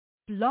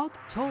Blog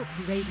Talk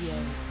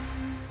Radio.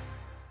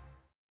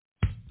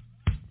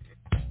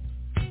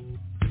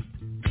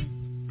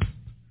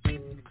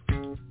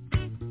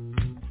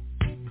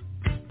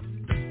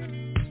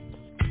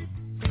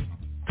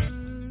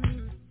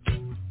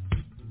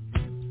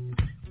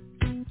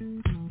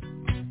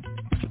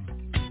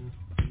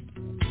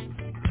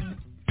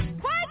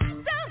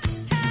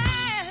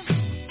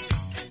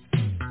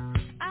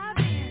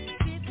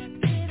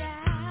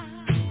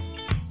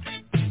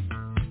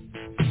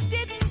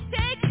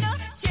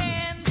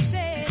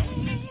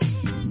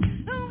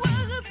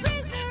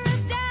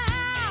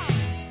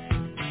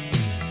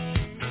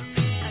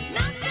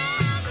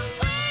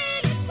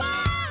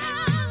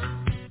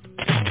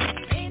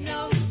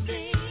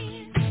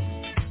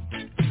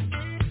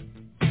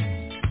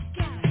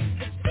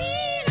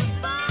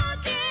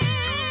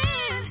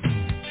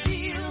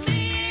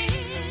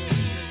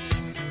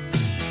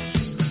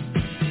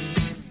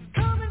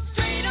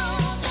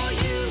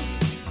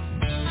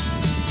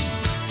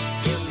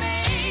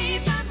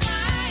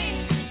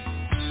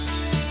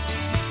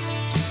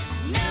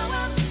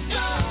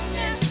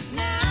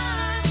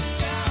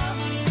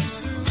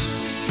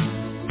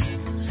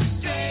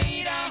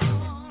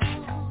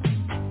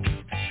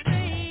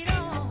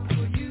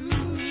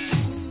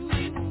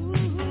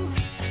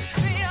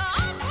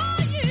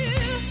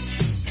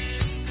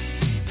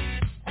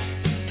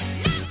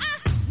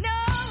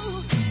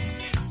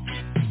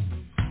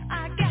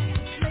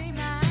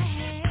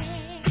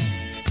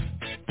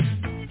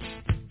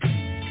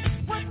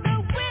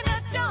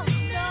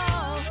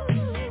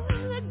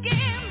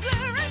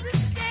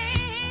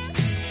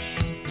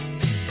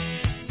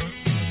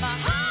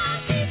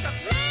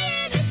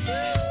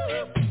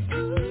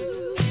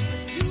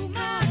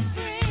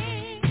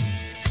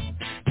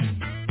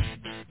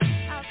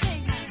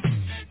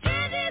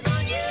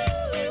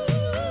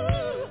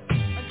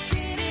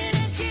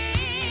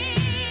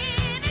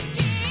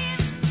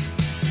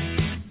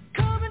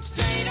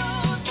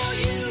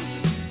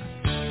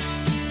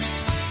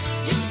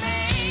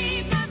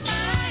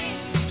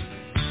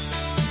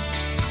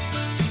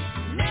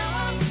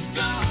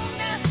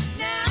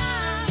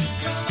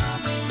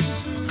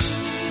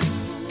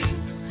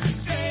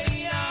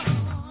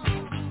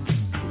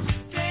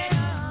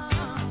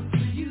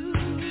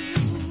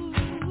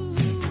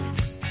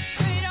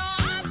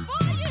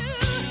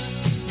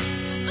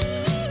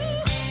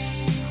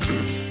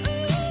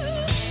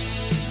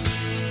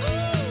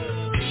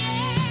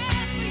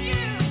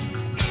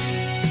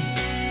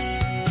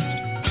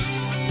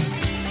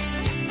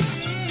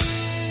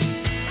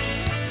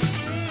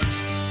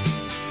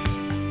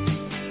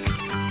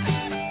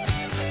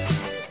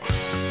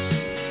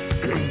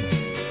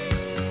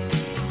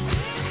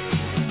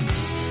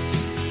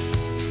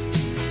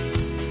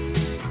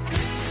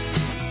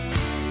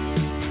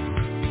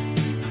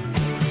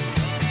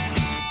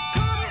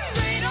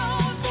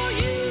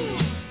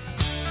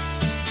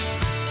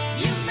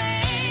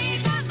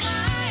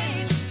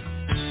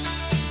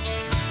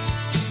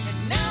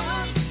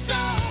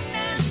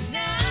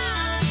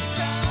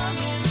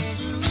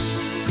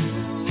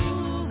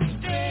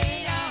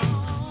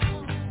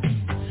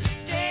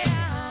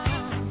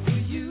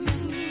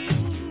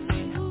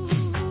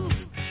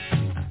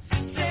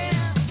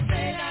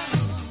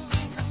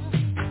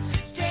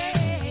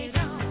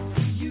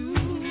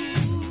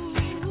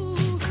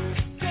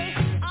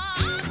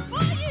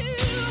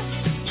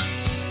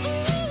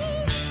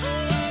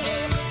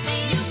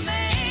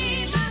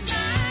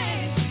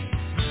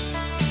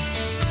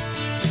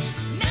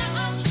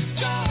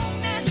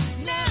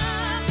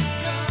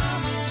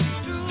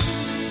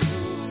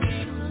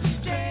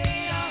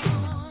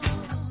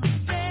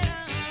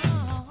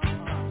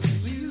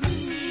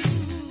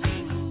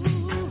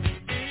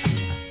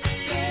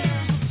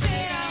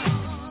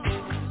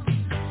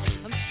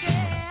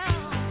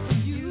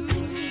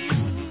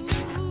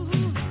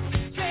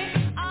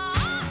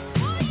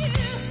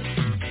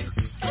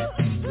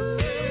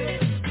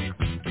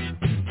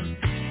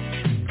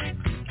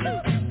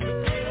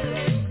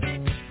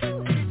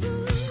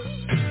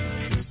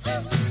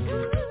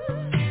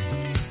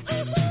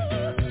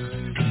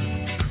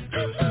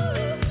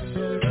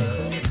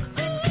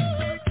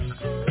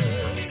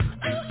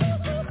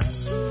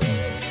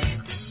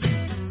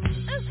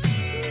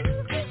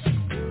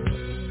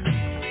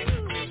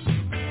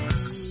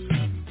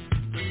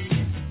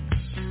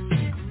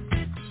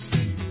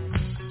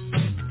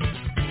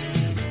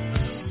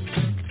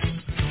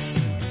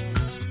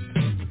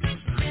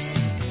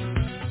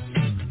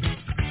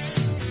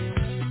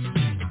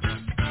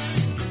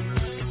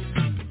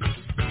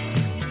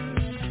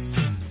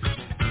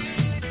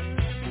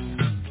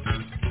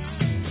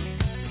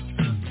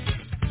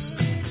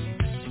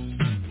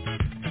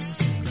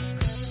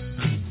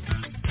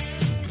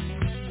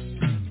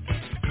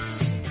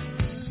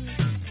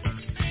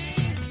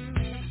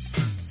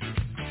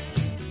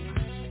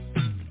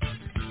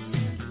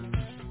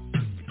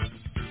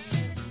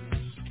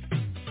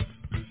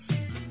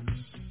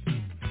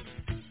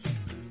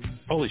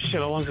 Holy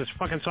shit, how long does this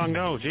fucking song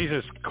go?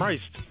 Jesus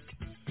Christ.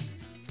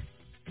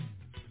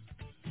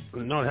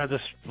 no, it had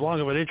this long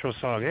of an intro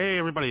song. Hey,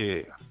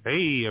 everybody.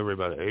 Hey,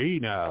 everybody. Hey,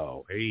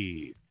 now.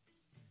 Hey.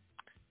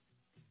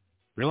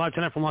 We're live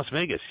tonight from Las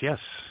Vegas. Yes.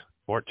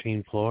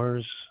 14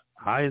 floors,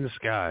 high in the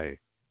sky.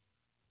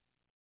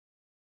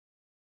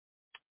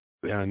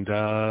 And,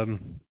 I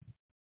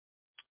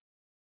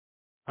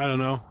don't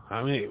know.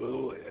 I mean,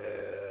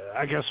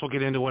 I guess we'll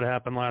get into what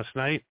happened last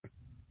night,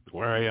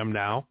 where I am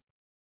now.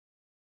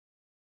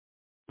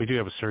 We do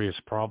have a serious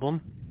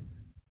problem.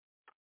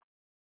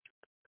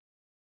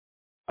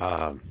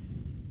 I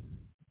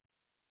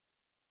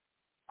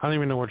don't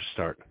even know where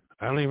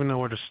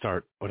to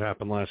start. What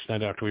happened last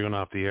night after we went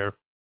off the air.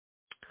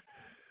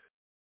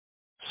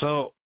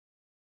 So,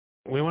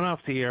 we went off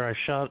the air. I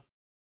shot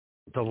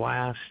the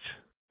last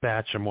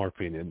batch of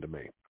morphine into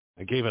me.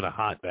 I gave it a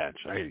hot batch.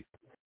 I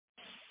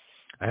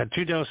had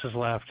 2 doses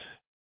left.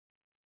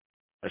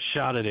 I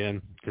shot it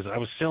in because I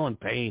was still in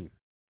pain.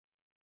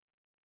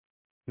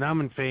 Now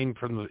I'm in pain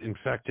from the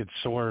infected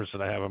sores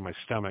that I have in my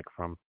stomach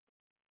from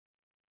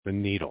the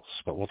needles,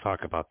 but we'll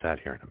talk about that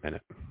here in a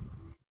minute.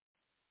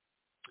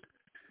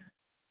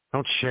 I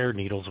don't share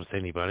needles with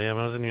anybody.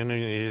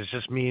 It's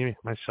just me,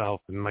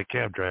 myself, and my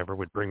cab driver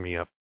would bring me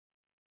up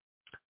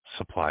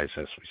supplies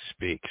as we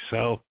speak.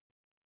 So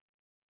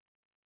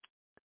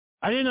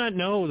I did not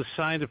know the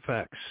side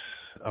effects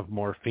of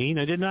morphine.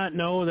 I did not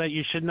know that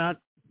you should not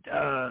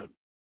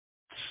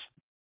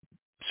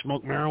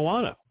smoke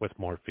marijuana with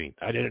morphine.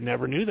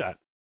 Never knew that.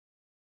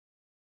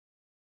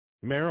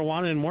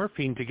 Marijuana and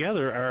morphine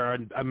together are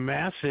a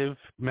massive,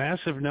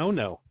 massive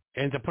no-no.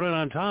 And to put it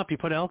on top, you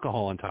put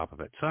alcohol on top of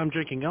it. So I'm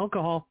drinking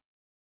alcohol,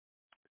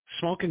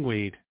 smoking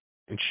weed,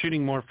 and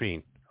shooting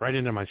morphine right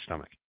into my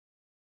stomach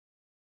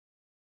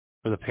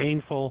with a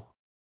painful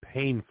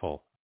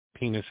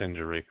penis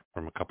injury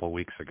from a couple of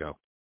weeks ago.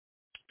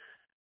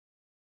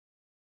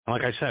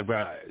 Like I said,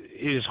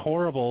 it is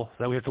horrible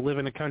that we have to live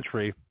in a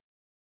country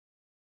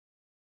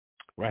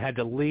where I had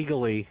to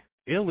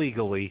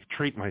illegally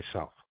treat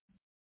myself.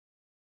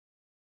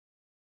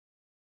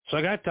 So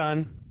I got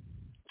done.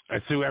 I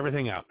threw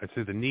everything out. I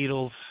threw the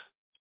needles.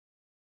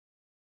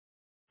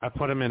 I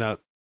put them in a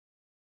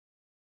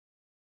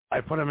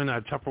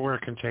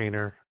Tupperware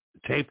container,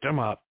 taped them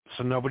up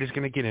so nobody's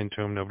going to get into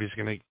them. Nobody's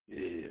going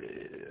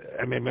to,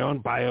 I made my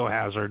own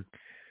biohazard.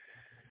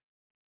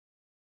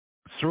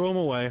 Threw them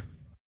away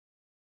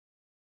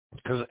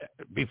because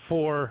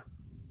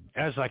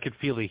as I could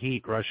feel the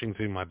heat rushing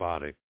through my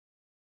body.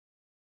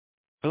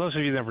 For those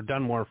of you that have never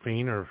done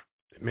morphine or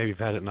maybe you've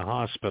had it in the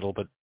hospital,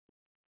 but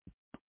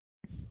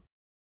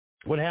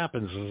what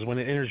happens is when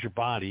it enters your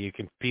body, you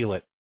can feel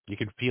it. You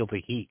can feel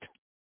the heat.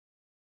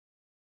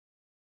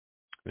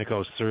 And it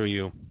goes through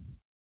you.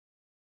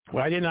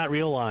 What I did not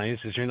realize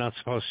is you're not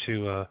supposed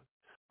to,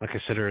 like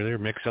I said earlier,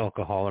 mix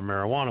alcohol or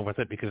marijuana with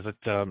it because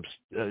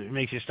it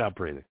makes you stop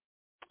breathing.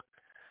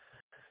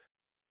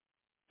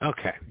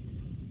 Okay.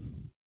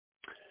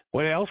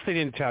 What else they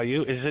didn't tell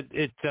you is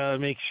it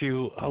makes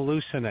you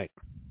hallucinate.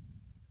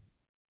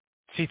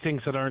 See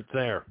things that aren't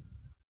there.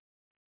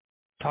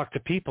 Talk to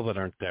people that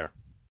aren't there.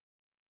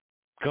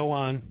 Go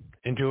on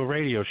and do a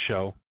radio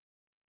show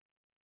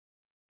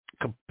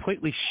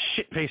completely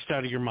shit-faced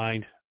out of your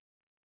mind,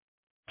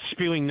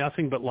 spewing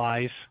nothing but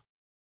lies.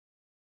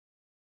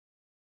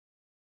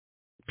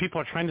 People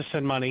are trying to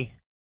send money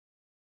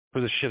for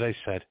the shit I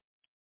said.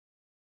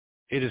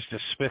 It is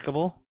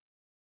despicable.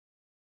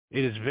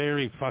 It is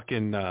very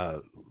fucking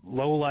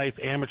low-life,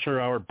 amateur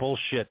hour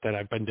bullshit that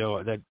I've been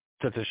doing, that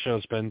the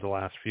show's been the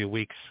last few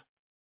weeks.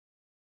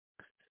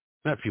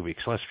 Not few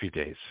weeks, last few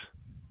days.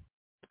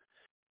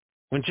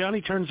 When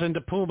Johnny turns into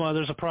Puma,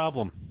 there's a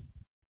problem.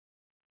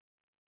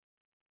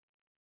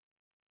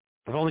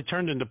 I've only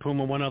turned into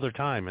Puma one other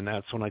time, and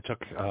that's when I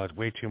took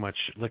way too much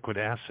liquid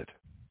acid,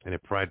 and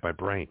it fried my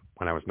brain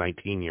when I was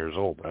 19 years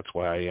old. That's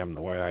why I am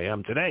the way I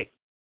am today.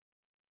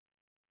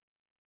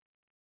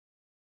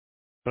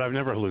 But I've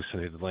never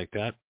hallucinated like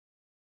that.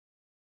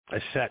 I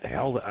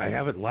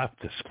haven't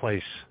left this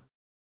place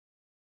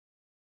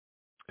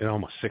in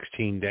almost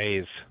 16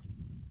 days.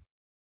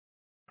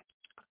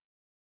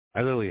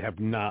 I literally have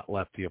not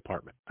left the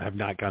apartment. I have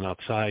not gone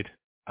outside.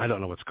 I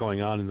don't know what's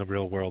going on in the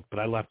real world,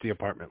 but I left the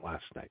apartment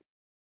last night.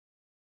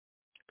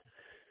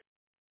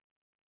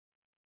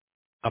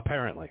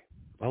 Apparently.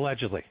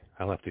 Allegedly,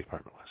 I left the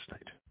apartment last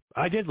night.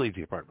 I did leave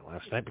the apartment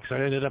last night because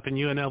I ended up in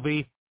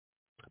UNLV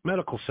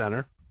Medical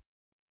Center.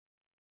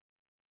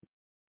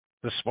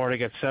 This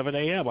morning at 7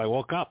 a.m., I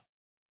woke up.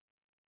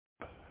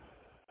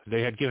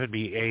 They had given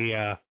me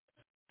an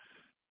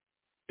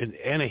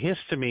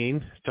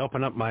antihistamine to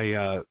open up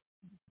my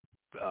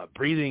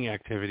breathing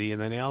activity,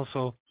 and then they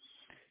also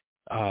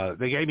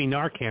they gave me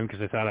Narcan because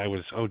they thought I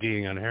was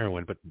ODing on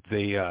heroin, but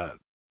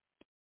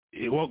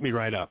it woke me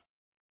right up.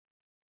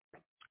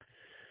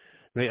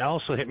 They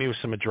also hit me with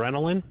some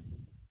adrenaline,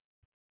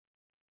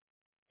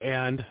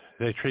 and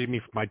they treated me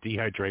for my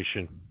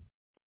dehydration.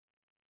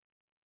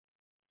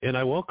 And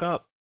I woke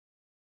up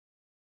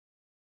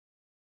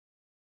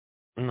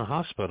in the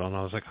hospital, and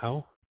I was like,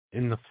 how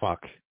in the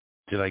fuck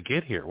did I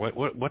get here?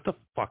 What the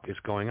fuck is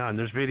going on?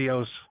 There's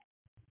videos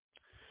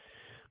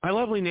My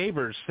lovely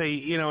neighbors, they,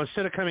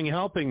 instead of coming and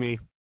helping me,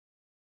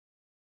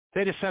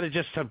 they decided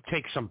just to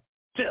take some.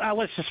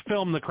 Let's just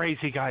film the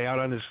crazy guy out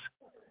on his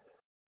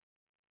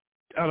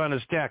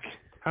deck,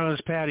 out on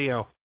his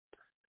patio.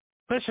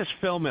 Let's just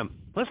film him.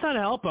 Let's not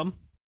help him.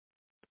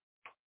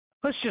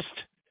 Let's just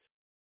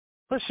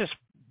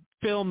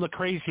film the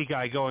crazy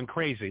guy going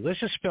crazy. Let's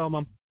just film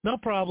him. No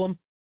problem.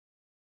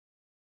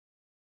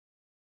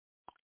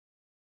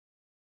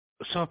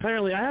 So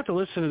apparently I have to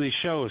listen to these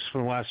shows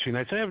for the last few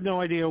nights. I have no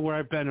idea where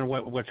I've been or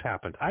what's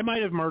happened. I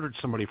might have murdered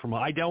somebody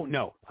I don't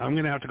know. I'm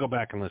going to have to go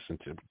back and listen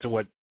to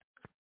what.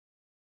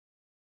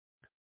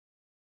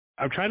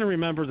 I'm trying to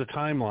remember the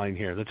timeline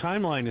here. The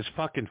timeline is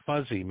fucking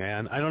fuzzy,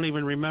 man. I don't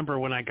even remember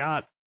when I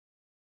run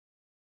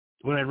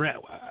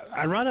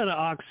out of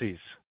oxys.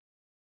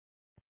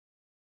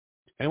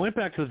 And I went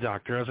back to the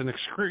doctor. I was in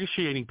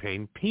excruciating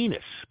pain,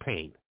 penis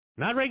pain.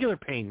 Not regular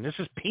pain. This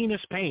is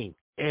penis pain.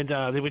 And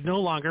they would no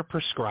longer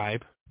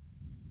prescribe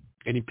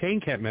any pain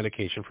cap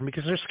medication for me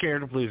because they're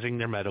scared of losing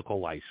their medical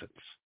license.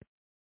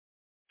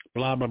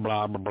 Blah, blah,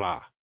 blah, blah,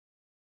 blah.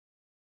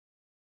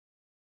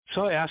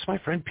 So I asked my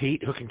friend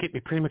Pete, who can get me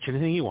pretty much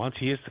anything he wants.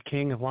 He is the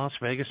king of Las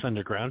Vegas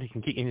Underground. He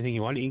can get you anything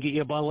you want. He can get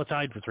you a bottle of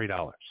Tide for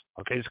 $3.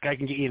 Okay, this guy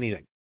can get you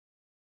anything.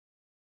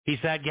 He's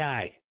that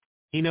guy.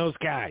 He knows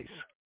guys.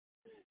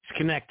 He's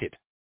connected.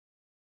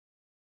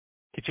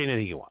 Get you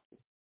anything you want.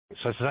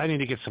 So I said, I need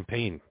to get some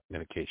pain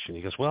medication.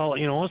 He goes, well,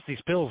 most of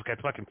these pills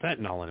got fucking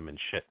fentanyl in them and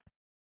shit.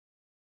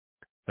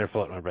 They're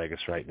floating on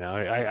Vegas right now.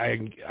 I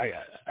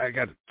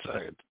got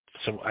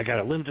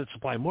a limited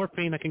supply of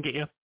morphine I can get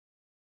you.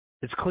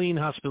 It's clean,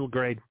 hospital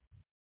grade.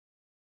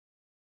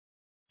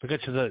 I'll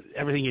get you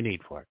everything you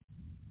need for it.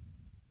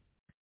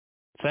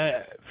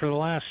 For the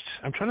last,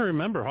 I'm trying to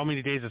remember how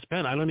many days it's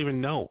been. I don't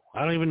even know.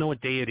 I don't even know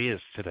what day it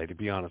is today, to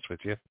be honest with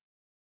you.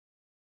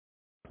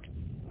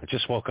 I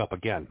just woke up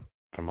again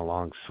from a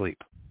long sleep.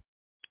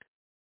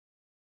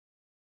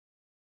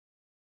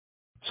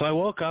 So I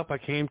woke up,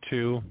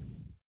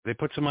 they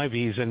put some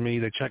IVs in me,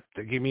 they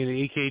gave me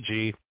the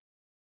EKG.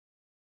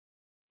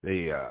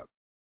 They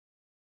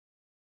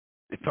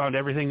found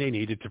everything they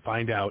needed to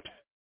find out.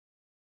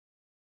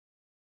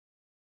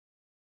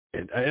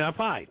 And I'm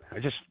fine. I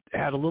just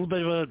had a little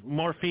bit of a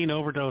morphine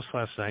overdose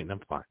last night, and I'm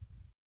fine.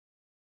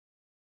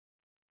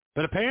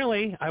 But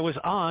apparently, I was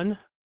on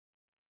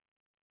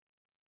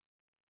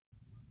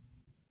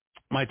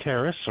my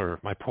terrace or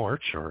my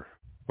porch or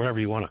whatever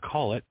you want to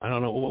call it. I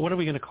don't know. What are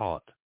we going to call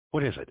it?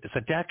 What is it? It's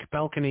a deck,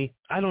 balcony.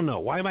 I don't know.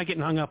 Why am I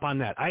getting hung up on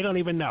that? I don't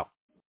even know.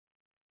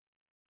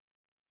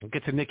 I'll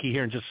get to Nikki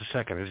here in just a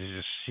second.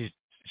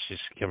 She's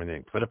coming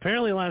in. But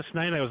apparently last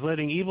night I was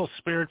letting evil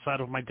spirits out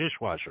of my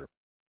dishwasher.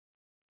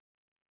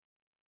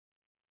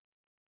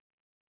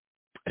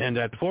 And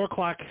at 4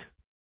 o'clock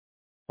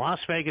Las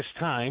Vegas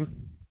time,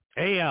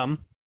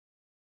 a.m.,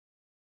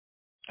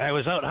 I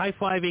was out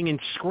high-fiving and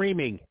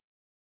screaming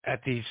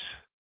at these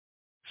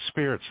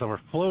spirits that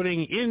were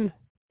floating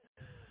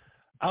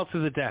out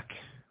through the deck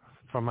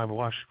from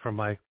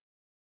my.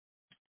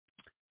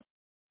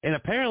 And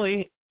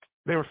apparently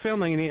they were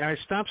filming, and I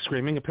stopped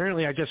screaming.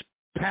 Apparently I just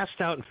passed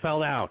out and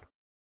fell down.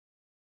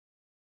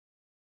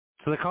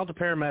 So they called the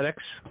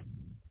paramedics,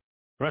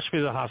 rushed me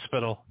to the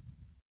hospital,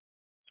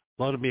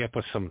 loaded me up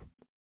with some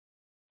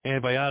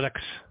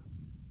antibiotics,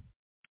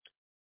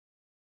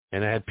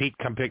 and I had Pete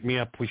come pick me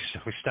up. We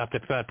stopped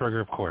at Fat Burger,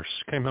 of course.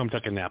 Came home,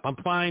 took a nap. I'm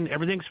fine.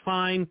 Everything's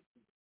fine.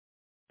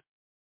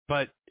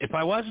 But if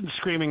I wasn't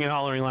screaming and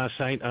hollering last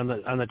night on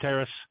the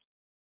terrace,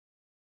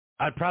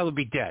 I'd probably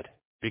be dead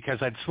because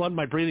I'd slowed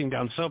my breathing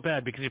down so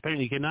bad because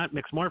apparently you cannot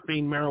mix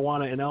morphine,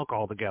 marijuana, and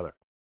alcohol together.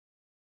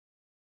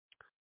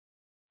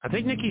 I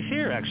think Nikki's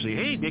here, actually.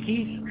 Hey,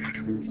 Nikki.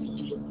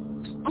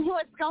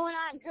 What's going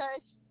on,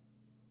 Kush?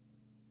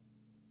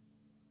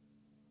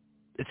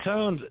 It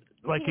sounds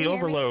like the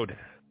overload.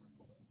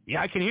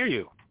 Yeah, I can hear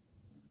you.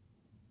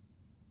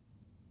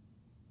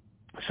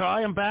 So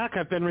I am back.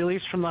 I've been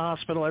released from the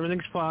hospital.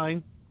 Everything's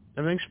fine.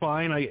 Everything's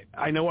fine.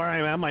 I know where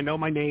I am. I know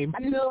my name.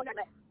 I know it.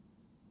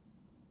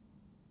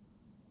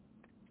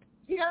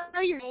 You don't know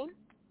your name?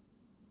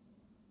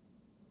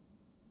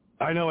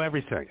 I know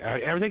everything.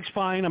 Everything's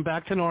fine. I'm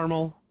back to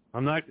normal.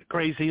 I'm not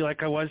crazy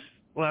like I was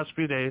the last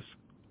few days.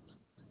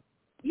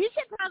 You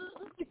should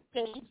probably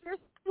stage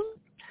yourself.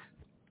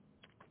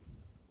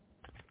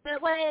 That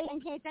way,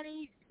 in case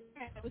any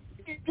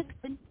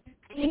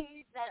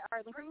that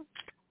are the proof.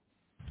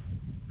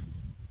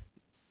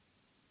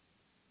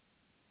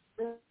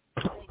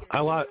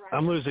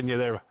 I'm losing you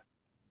there.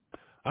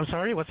 I'm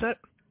sorry, what's that?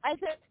 I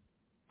said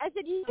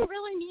you don't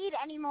really need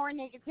any more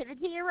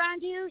negativity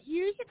around you.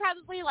 You should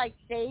probably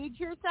sage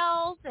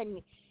yourself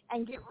and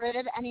get rid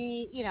of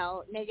any,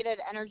 negative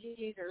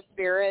energies or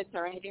spirits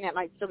or anything that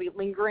might still be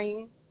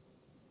lingering.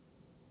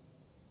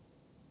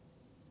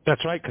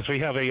 That's right, because we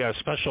have a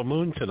special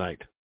moon tonight.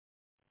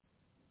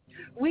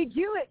 We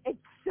do it. It's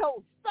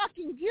so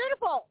fucking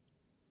beautiful.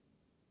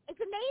 It's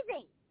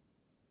amazing.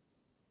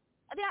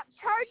 I've been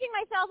charging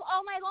myself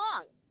all night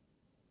long.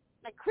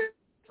 Like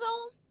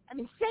crystals. I've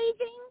been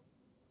saving.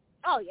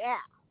 Oh, yeah.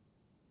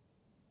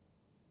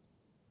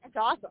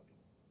 That's awesome.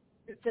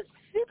 It's a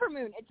super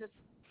moon. It's a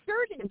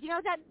sturgeon. Do you know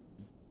what that?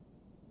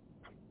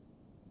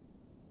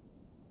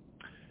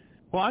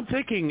 Well, I'm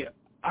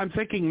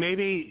thinking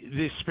maybe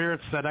the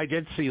spirits that I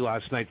did see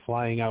last night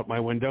flying out my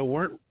window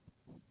were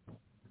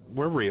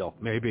real.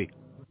 Maybe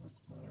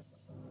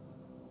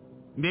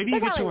you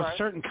get to a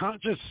certain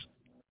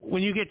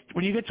when you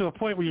get to a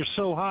point where you're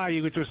so high,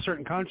 you get to a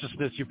certain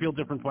consciousness, you feel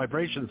different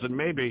vibrations, and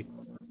maybe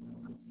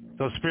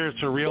those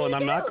spirits are real, and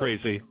I'm not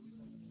crazy.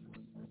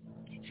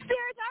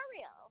 Spirits are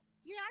real.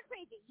 You're not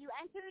crazy. You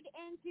entered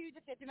into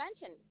the fifth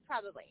dimension,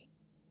 probably,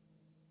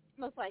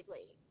 most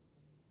likely.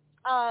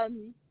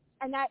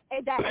 And that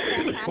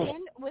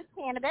happened with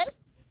cannabis.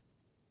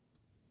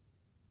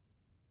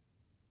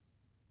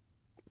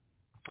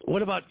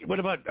 What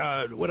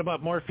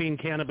about morphine,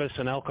 cannabis,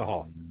 and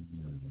alcohol?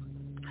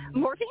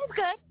 Morphine's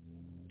good.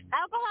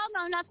 Alcohol,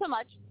 no, not so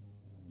much.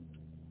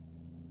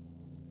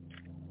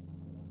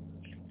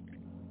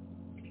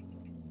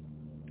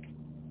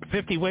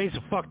 "50 Ways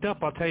of Fucked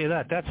Up," I'll tell you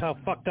that. That's how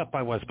fucked up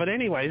I was. But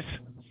anyways,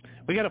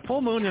 we got a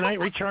full moon tonight,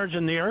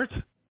 recharging the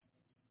earth.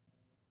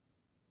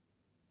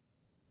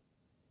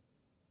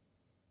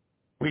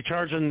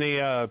 Recharging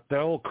the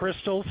old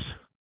crystals.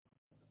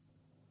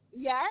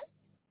 Yes,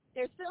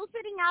 they're still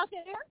sitting out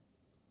there.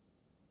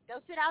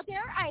 They'll sit out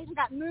there. I even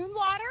got moon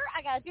water.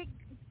 I got a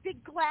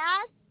big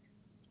glass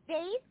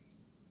vase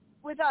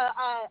with a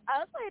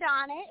lid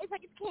on it. It's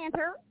like a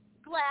canter,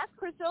 glass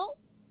crystal.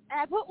 And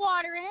I put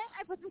water in it.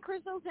 I put some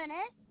crystals in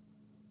it.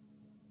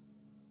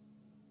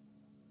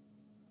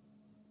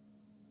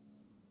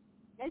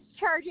 It's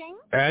charging.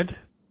 Ed?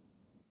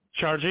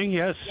 Charging,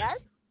 yes. Yes.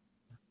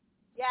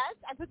 Yes.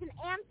 I put some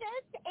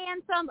amethyst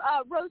and some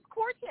rose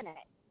quartz in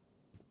it.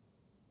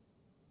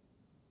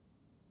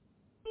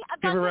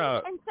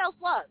 Abundance and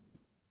self-love.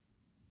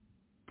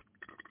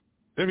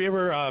 Have you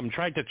ever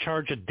tried to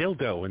charge a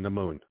dildo in the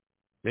moon?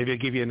 Maybe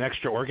it'll give you an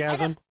extra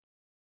orgasm?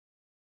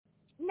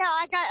 No,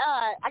 I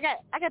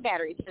got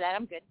batteries for that.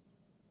 I'm good.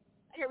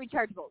 I got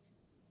rechargeables.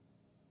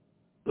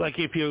 Like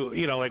if you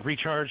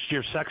recharged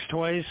your sex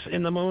toys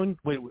in the moon,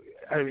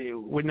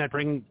 wouldn't that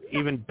bring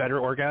even better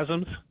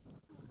orgasms?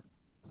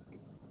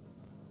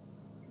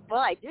 Well,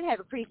 I did have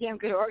a pretty damn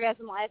good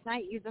orgasm last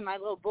night using my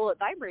little bullet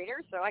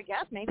vibrator, so I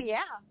guess maybe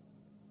yeah.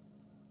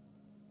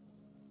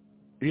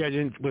 Yeah,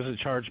 was it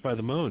charged by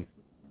the moon?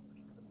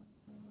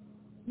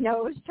 No,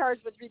 it was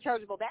charged with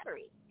rechargeable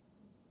batteries.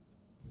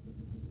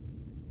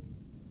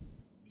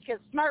 Because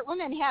smart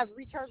women have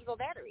rechargeable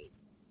batteries.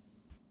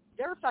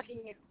 They're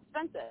fucking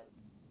expensive.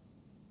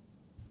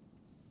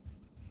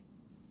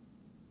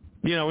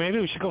 Maybe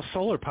we should go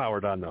solar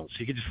powered on those.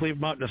 You could just leave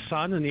them out in the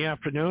sun in the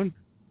afternoon.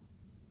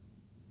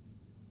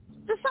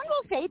 The sun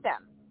will fade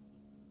them.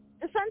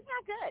 The sun's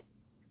not good.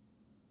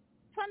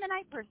 So I'm a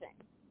night person.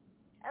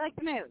 I like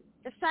the moon.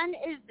 The sun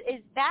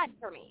is bad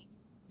for me.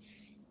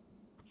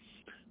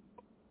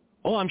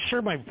 Well, I'm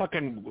sure my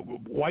fucking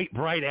white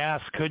bright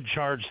ass could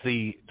charge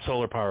the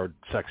solar powered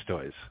sex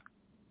toys.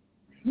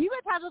 You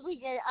would probably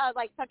get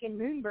fucking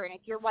moonburn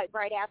if your white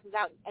bright ass is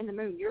out in the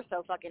moon. You're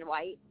so fucking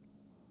white.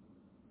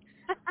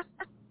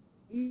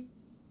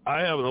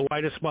 I am the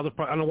whitest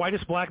I'm the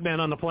whitest black man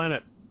on the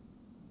planet.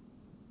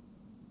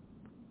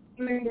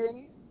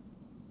 Moonburn.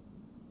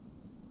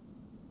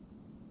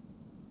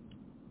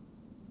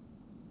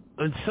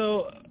 And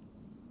so,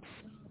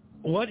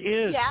 what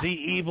is the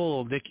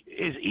evil?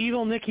 Is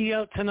evil Nikki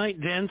out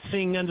tonight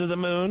dancing under the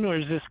moon, or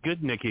is this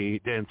good Nikki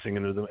dancing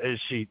under the? Is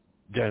she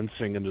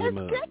dancing under the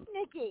moon? It's good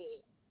Nikki.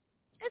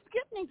 It's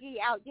good Nikki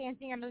out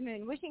dancing under the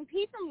moon, wishing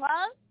peace and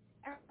love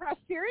and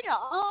prosperity to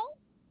all.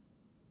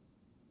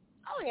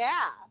 Oh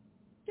yeah,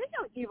 there's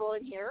no evil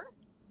in here.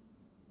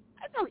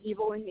 There's no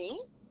evil in me.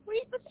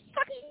 What the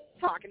fuck are you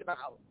talking about?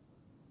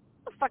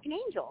 I'm a fucking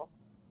angel.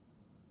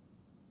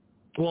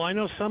 Well, I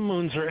know some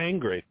moons are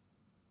angry,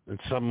 and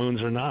some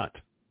moons are not.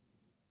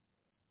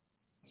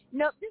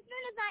 Nope, this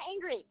moon is not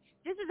angry.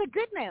 This is a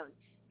good moon.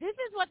 This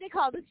is what they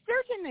call the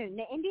sturgeon moon.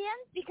 The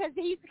Indians, because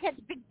they used to catch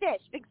big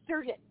fish, big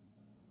sturgeon.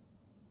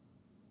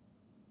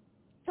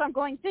 So I'm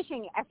going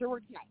fishing after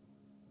work tonight.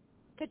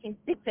 Catching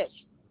big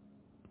fish.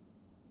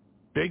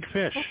 Big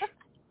fish.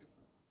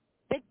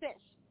 Big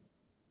fish.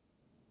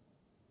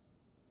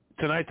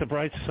 Tonight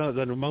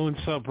the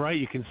moon's so bright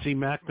you can see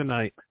Mac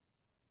tonight.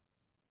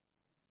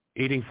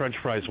 Eating French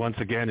fries once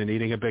again and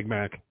eating a Big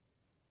Mac.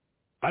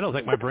 I don't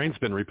think my brain's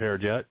been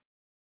repaired yet.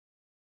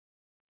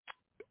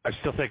 I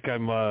still think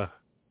I'm...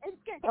 It's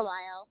getting a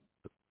while.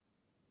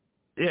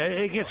 Yeah,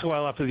 it gets a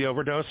while after the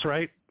overdose,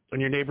 right?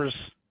 When your neighbors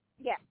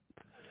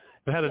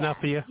have had enough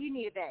of you. You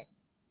need a bit.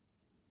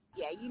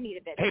 Yeah, you need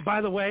a bit. Hey,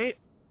 by the way,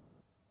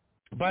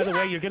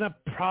 you're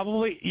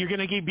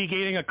gonna be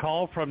getting a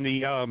call from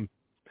the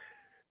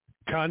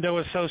condo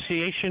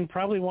association,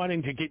 probably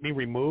wanting to get me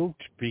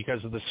removed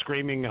because of the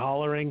screaming,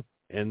 hollering,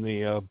 and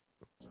the.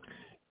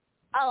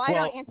 I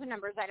don't answer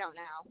numbers. I don't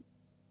know.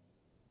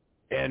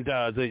 And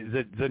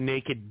the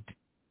naked,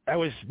 I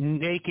was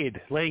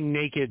naked, laying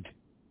naked,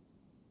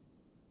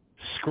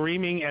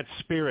 screaming at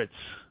spirits.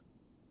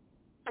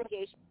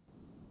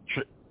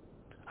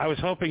 I was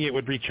hoping it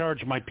would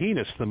recharge my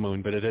penis, the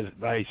moon, but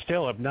I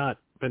still have not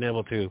been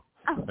able to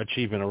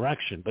achieve an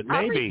erection. But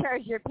maybe I'll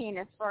recharge your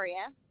penis for you.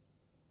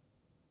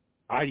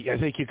 I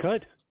think you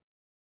could.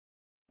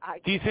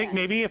 Do you think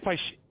maybe if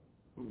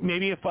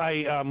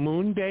I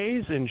moon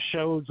days and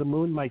show the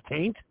moon my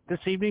taint this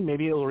evening,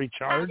 maybe it'll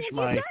recharge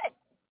my...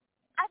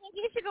 I think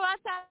you should go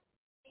outside.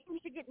 You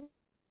should get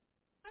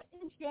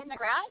and stand in the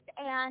grass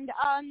and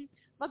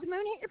let the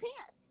moon hit your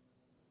penis.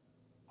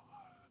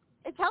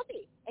 It's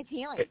healthy. It's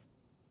healing.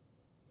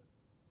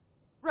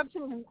 Rub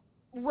some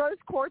rose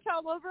quartz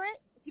all over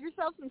it. Give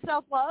yourself some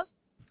self-love.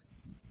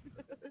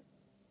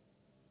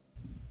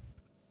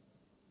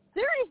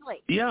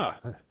 Seriously. Yeah.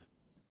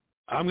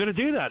 I'm going to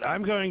do that.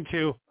 I'm going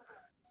to,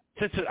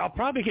 since I'll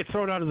probably get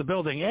thrown out of the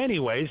building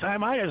anyways, I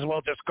might as well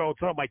just go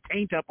throw my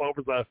taint up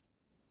over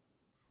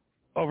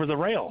the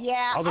rail.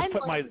 Yeah, I'll just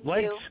put my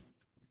legs.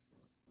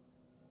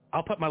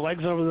 I'll put my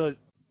legs over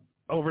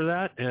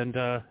that, and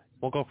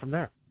we'll go from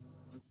there.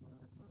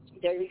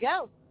 There you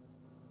go.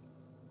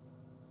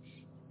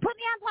 Put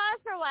me on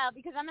pause for a while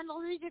because I'm in the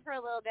music for a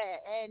little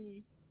bit,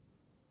 and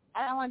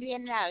I don't want to be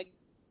in and out. It's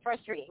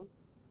frustrating.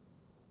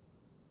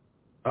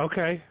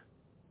 Okay.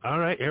 All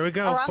right, here we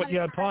go. Put you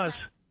on pause.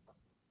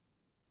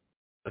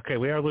 Okay,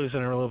 we are losing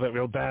her a little bit.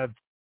 Real bad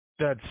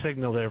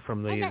signal there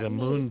from the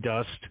moon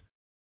dust.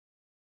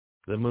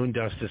 The moon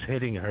dust is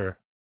hitting her,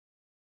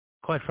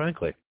 quite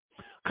frankly.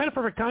 Kind of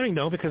perfect timing,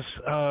 though, because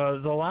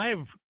the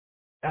live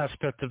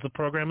aspect of the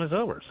program is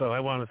over. So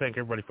I want to thank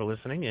everybody for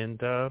listening, and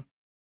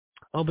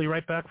I'll be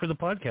right back for the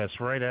podcast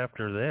right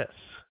after this.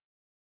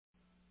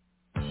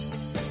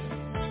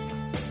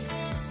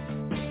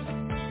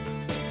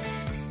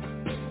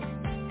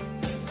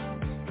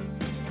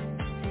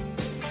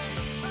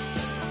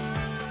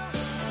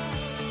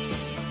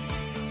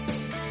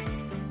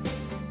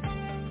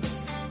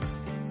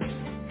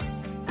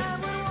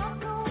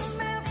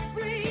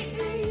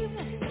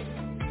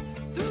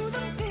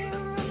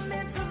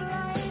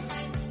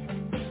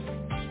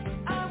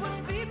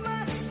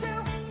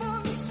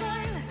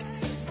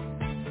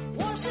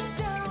 Wash it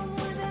down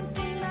with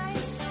empty nights.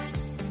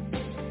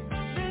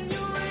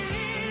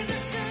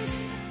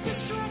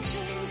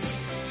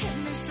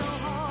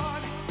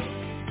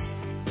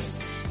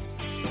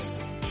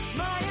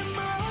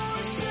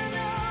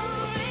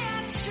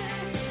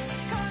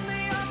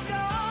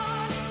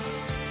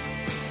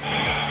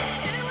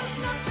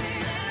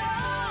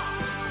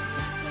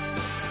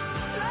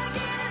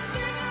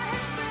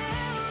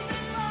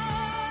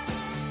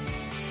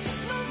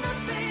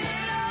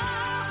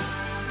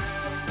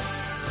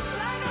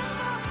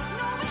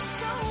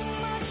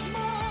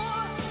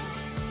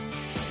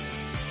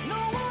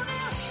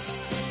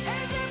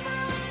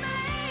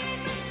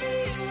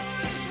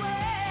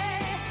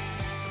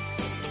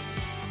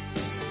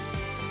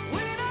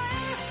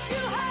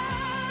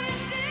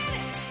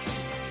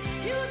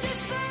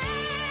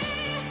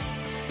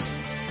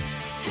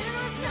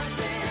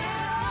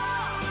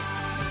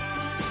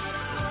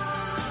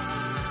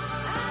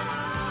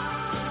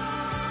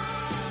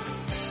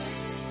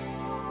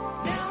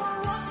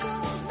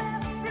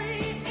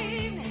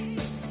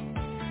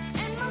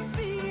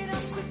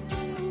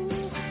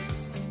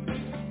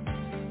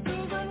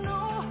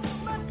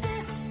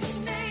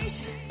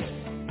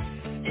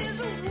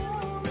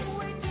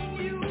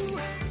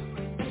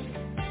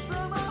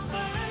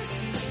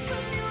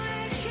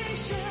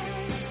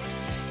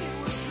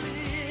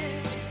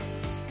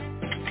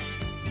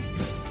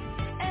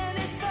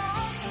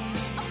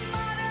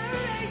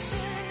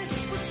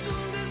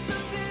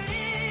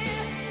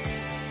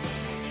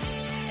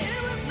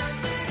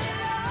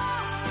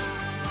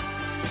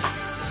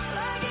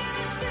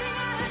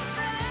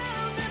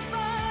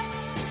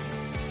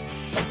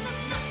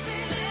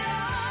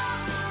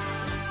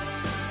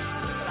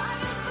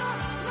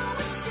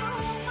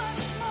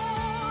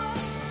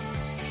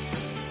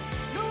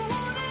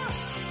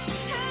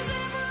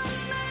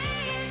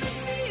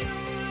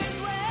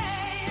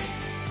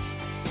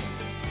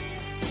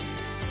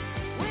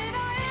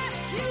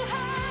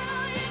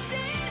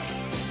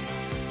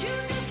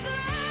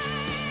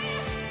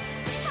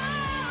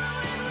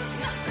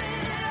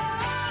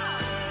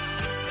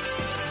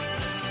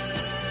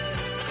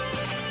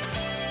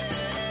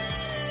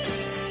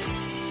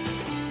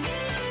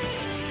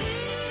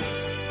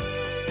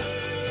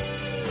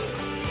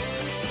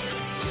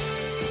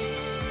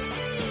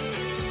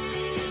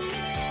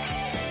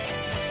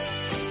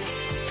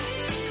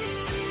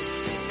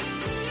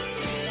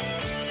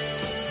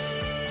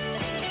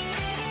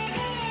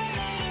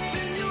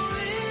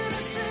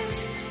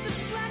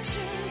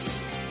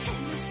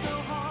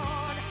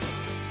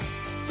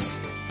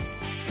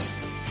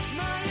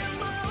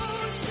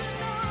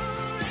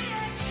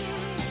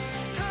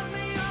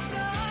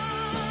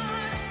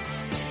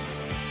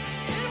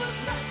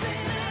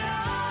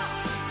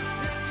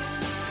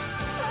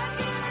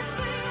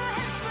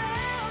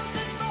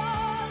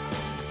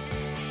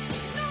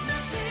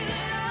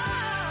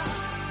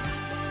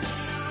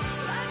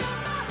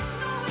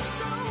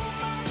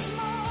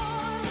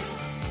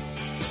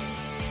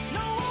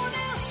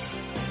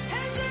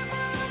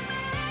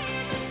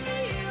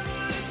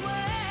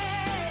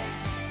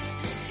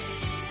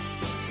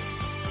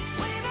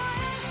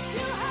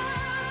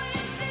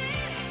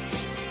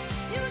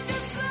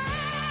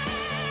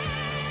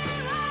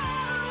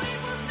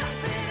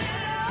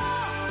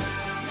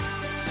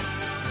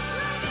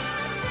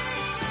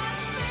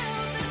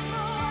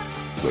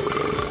 All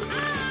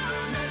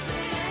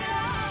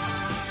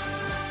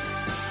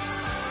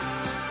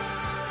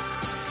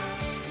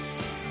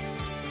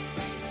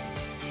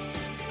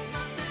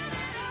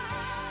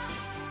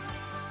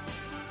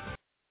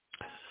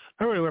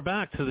right, we're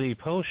back to the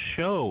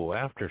post-show,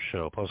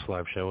 after-show,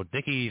 post-live show.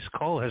 Nikki's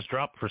call has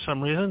dropped for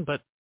some reason,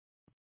 but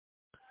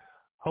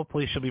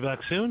hopefully she'll be back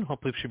soon.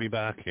 Hopefully she'll be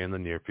back in the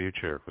near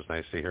future. It was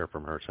nice to hear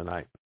from her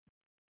tonight.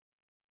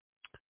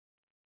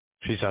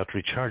 She's out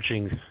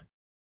recharging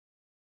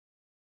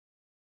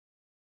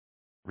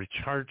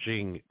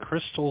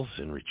crystals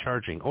and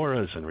recharging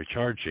auras and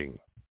recharging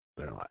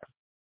their life.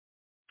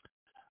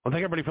 Well,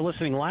 thank everybody for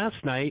listening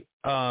last night.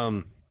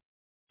 I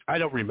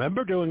don't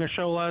remember doing a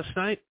show last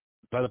night,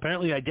 but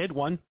apparently I did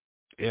one,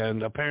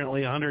 and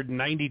apparently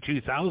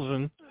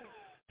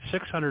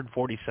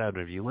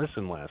 192,647 of you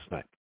listened last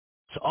night.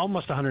 So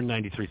almost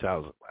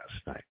 193,000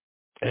 last night.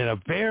 And a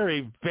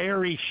very,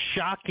 very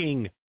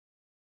shocking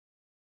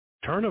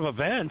turn of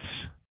events.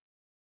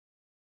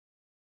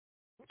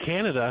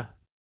 Canada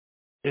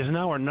is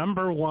now our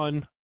number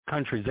one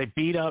country. They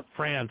beat out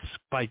France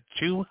by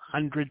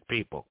 200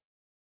 people.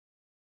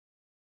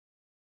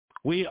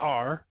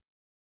 Our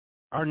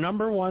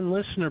number one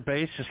listener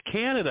base is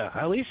Canada.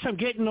 At least I'm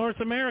getting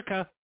North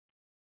America.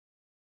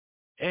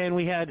 And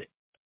we had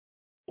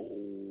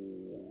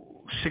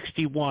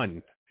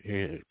 61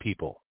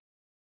 people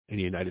in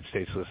the United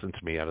States listen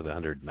to me out of the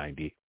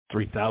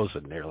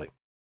 193,000 nearly.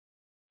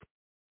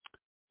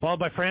 Followed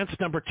by France,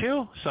 number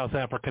 2, South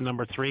Africa,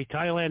 number 3,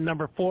 Thailand,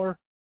 number 4,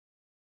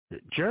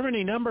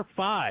 Germany, number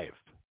 5,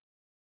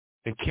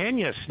 and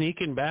Kenya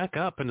sneaking back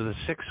up into the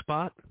 6th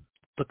spot.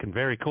 Looking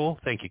very cool.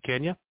 Thank you,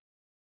 Kenya.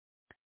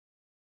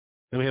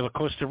 Then we have a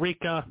Costa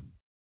Rica,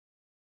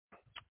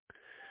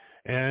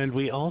 and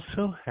we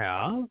also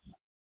have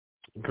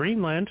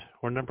Greenland.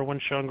 We're number 1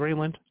 show in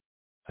Greenland.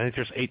 I think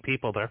there's 8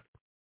 people there.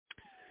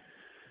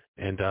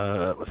 And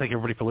thank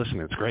everybody for listening.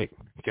 It's great.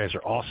 You guys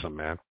are awesome,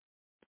 man.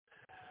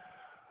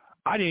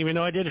 I didn't even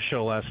know I did a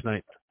show last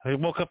night. I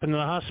woke up in the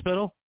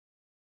hospital.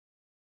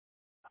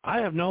 I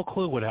have no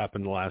clue what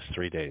happened the last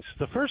 3 days.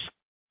 The first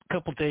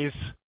couple days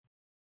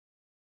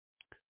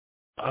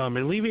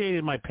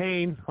alleviated my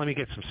pain. Let me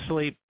get some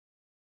sleep.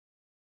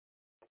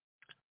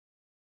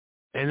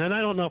 And then I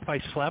don't know if I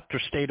slept or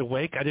stayed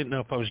awake. I didn't know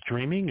if I was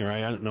dreaming or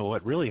I don't know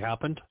what really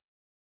happened.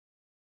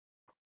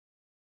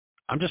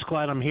 I'm just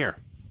glad I'm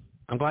here.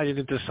 I'm glad I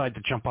didn't decide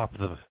to jump off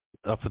the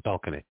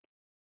balcony.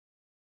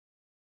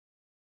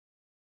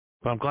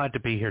 But I'm glad to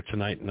be here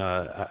tonight, and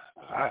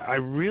I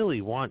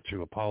really want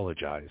to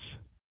apologize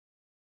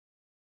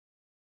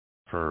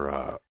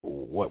for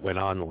what went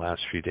on the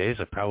last few days.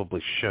 I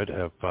probably should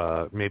have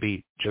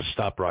maybe just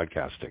stopped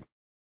broadcasting.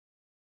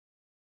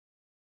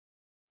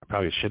 I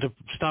probably should have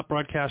stopped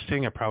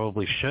broadcasting. I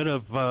probably should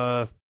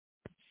have,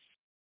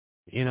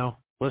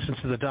 listened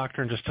to the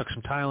doctor and just took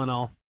some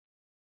Tylenol.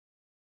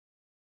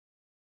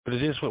 But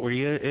it is what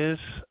it is.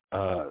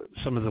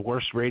 Some of the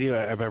worst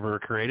radio I've ever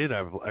created.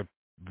 I've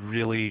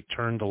really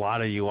turned a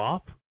lot of you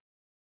off.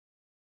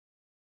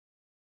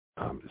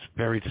 It's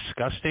very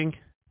disgusting,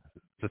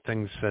 the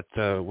things that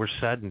were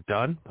said and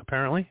done,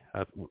 apparently.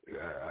 I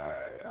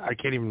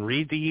can't even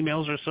read the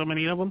emails. There's so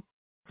many of them.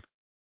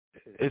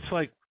 It's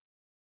like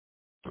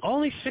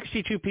only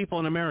 62 people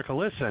in America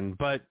listen,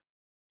 but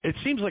it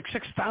seems like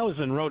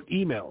 6,000 wrote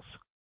emails.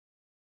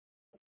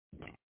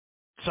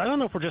 So I don't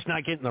know if we're just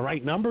not getting the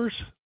right numbers.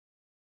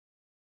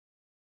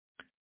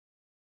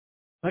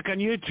 Like on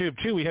YouTube,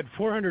 too, we had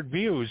 400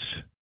 views,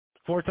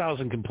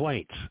 4,000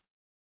 complaints.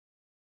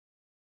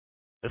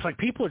 It's like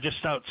people are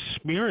just out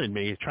smearing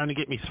me, trying to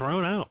get me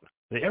thrown out.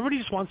 Everybody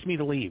just wants me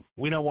to leave.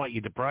 We don't want you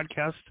to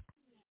broadcast.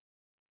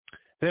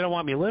 They don't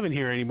want me living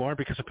here anymore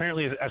because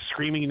apparently a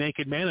screaming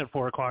naked man at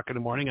 4 o'clock in the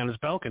morning on his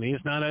balcony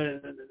is not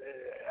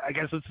I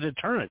guess it's a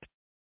deterrent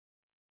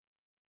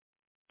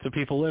to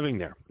people living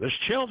there. There's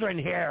children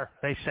here.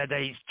 They said,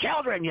 there's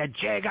children, you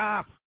jag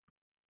off.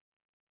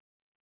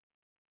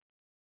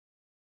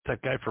 That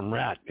guy from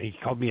Rat, he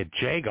called me a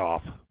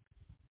jagoff.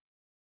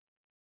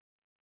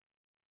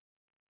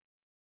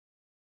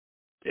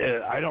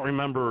 I don't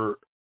remember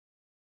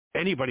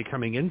anybody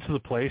coming into the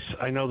place.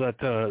 I know that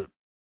the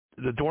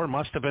door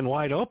must have been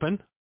wide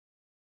open.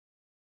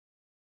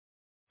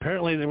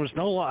 Apparently there was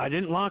no I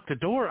didn't lock the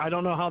door. I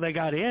don't know how they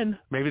got in.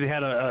 Maybe they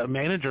had a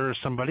manager or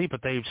somebody,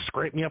 but they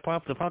scraped me up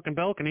off the fucking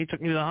balcony,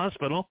 took me to the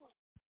hospital.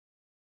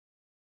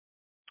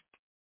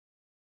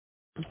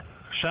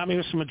 Shot me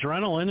with some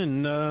adrenaline,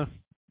 and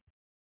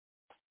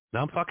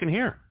now I'm fucking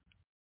here.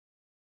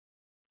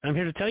 I'm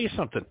here to tell you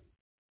something.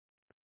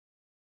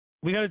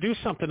 We got to do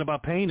something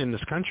about pain in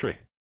this country.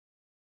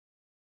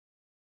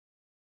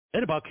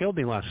 It about killed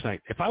me last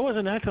night. If I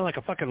wasn't acting like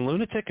a fucking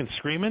lunatic and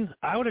screaming,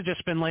 I would have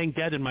just been laying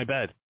dead in my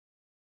bed.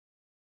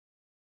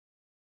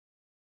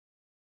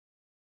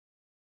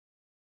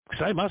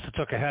 Because I must have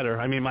took a header.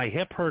 I mean, my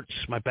hip hurts.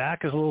 My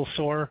back is a little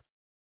sore.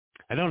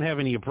 I don't have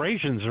any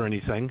abrasions or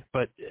anything,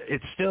 but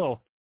it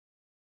still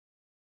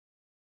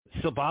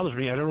bothers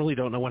me. I really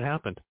don't know what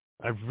happened.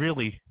 I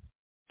really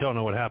don't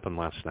know what happened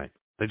last night.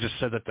 They just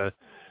said that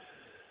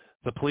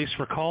the police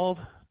were called,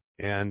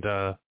 and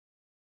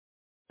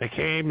they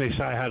came. They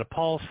saw I had a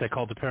pulse. They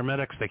called the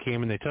paramedics. They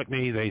came and they took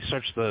me. They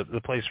searched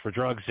the place for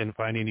drugs. Didn't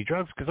find any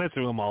drugs because I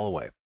threw them all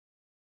away.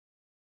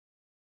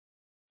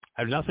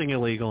 I have nothing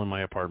illegal in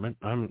my apartment.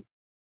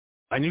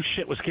 I knew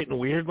shit was getting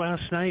weird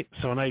last night,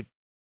 so when I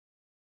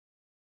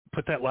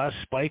put that last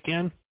spike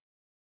in,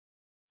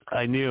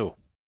 I knew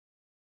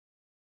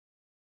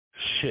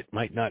shit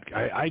might not.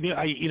 I knew.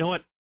 You know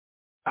what?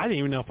 I didn't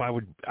even know if I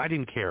would. I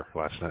didn't care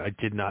last night. I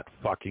did not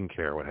fucking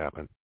care what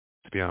happened,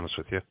 to be honest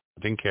with you.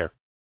 I didn't care.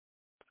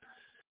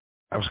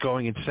 I was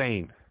going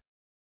insane.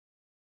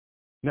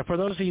 Now, for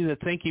those of you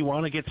that think you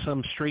want to get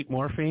some straight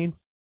morphine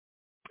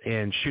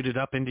and shoot it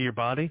up into your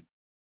body,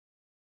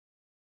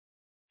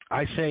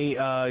 I say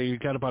you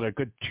got about a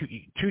good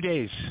 2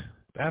 days.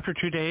 After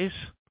 2 days,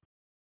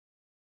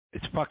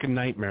 it's fucking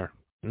nightmare.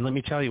 And let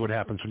me tell you what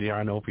happens when you're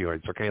on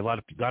opioids. Okay, a lot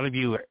of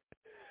you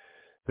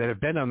that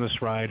have been on this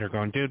ride are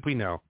going, dude, we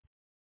know.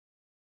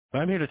 But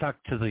I'm here to talk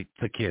to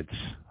the kids.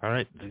 All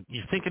right,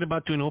 you're thinking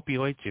about doing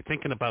opioids. You're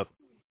thinking about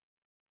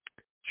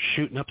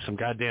shooting up some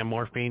goddamn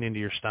morphine into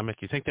your stomach.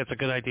 You think that's a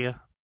good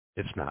idea?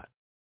 It's not.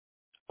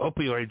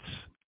 Opioids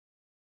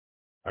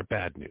are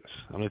bad news.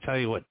 I'm going to tell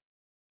you what.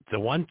 The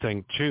one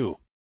thing, too,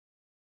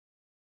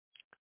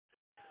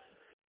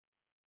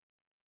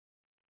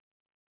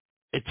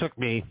 it took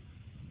me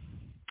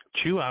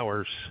 2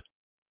 hours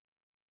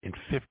and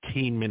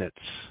 15 minutes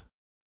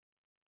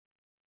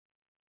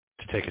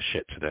to take a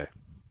shit today.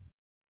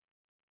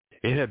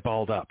 It had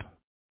balled up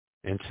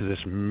into this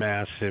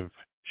massive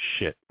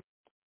shit.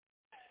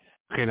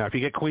 Okay, now if you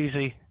get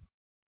queasy,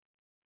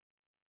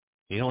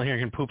 you don't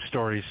hear poop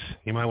stories,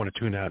 you might want to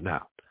tune out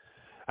now.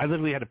 I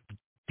literally had to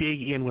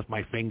dig in with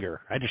my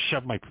finger. I had to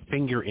shove my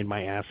finger in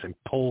my ass and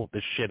pull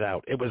this shit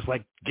out. It was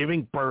like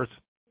giving birth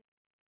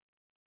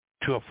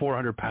to a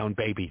 400-pound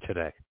baby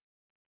today.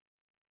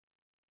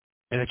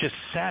 And it just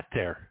sat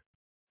there.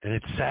 And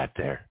it sat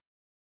there.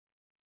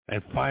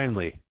 And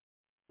finally,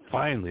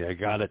 I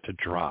got it to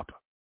drop.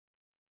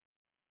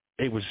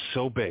 It was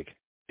so big.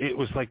 It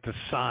was like the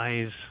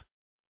size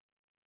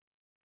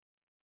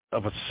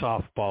of a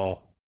softball,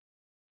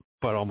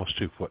 but almost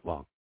 2 foot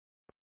long.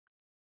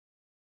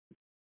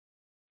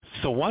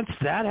 So once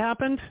that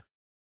happened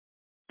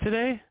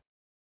today,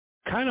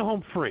 kind of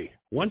home free.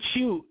 Once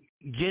you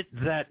get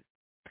that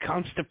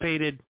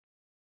constipated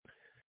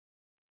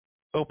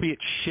opiate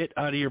shit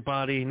out of your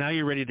body, now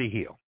you're ready to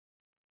heal.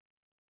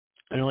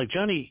 And you're like,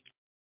 Johnny,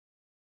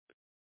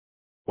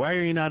 why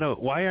are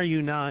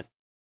you not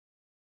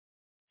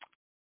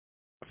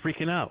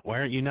freaking out? Why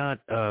aren't you not,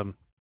 I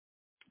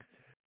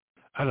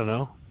don't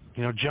know,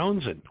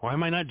 jonesing? Why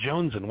am I not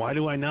jonesing? Why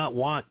do I not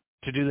want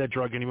to do that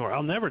drug anymore?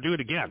 I'll never do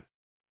it again.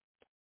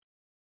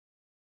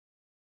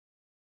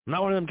 I'm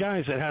not one of them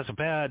guys that has a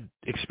bad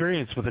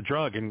experience with a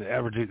drug and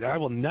I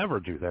will never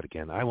do that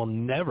again. I will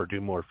never do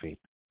morphine.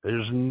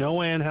 There's no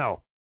way in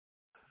hell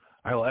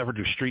I will ever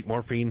do street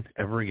morphine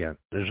ever again.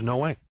 There's no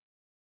way.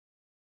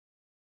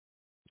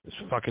 It's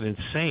fucking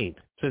insane.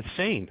 It's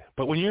insane.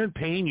 But when you're in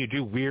pain, you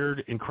do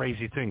weird and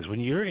crazy things. When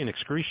you're in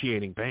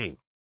excruciating pain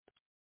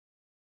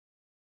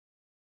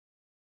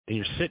and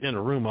you're sitting in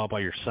a room all by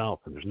yourself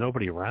and there's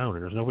nobody around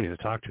and there's nobody to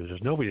talk to,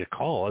 there's nobody to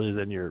call other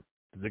than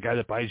the guy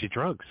that buys you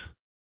drugs.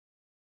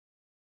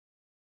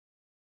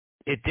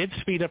 It did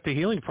speed up the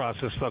healing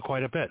process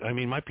quite a bit. I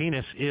mean, my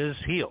penis is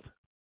healed.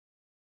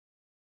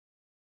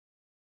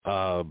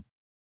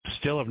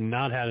 Still have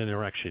not had an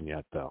erection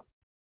yet, though.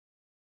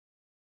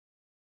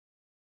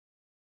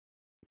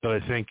 But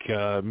I think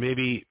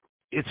maybe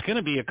it's going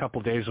to be a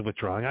couple days of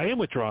withdrawing. I am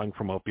withdrawing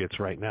from opiates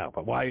right now.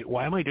 But why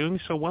am I doing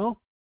so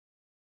well?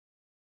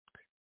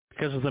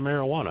 Because of the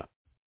marijuana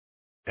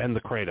and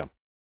the kratom.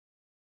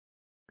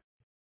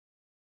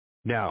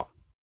 Now,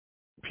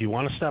 if you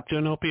want to stop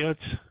doing opiates,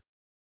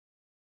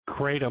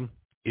 kratom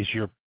is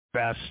your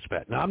best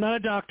bet. Now, I'm not a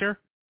doctor.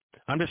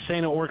 I'm just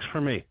saying it works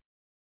for me.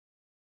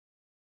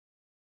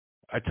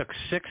 I took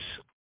 6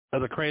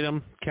 of the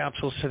kratom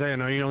capsules today. I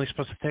know you're only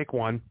supposed to take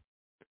 1.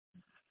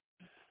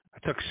 I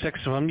took 6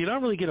 of them. You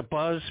don't really get a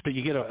buzz, but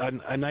you get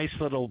a nice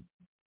little...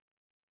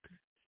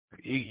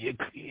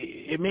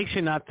 It makes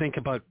you not think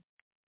about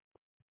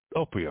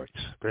opioids.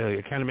 Really,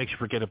 it kind of makes you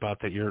forget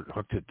about that you're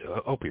hooked to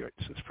opioids.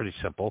 It's pretty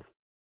simple.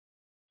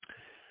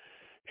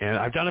 And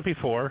I've done it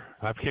before.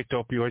 I've kicked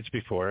opioids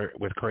before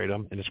with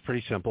kratom, and it's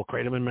pretty simple.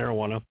 Kratom and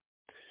marijuana.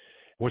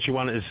 What you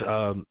want is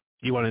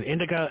you want an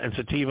indica and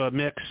sativa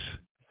mix.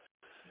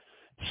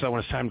 So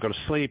when it's time to go to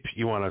sleep,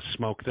 you want to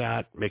smoke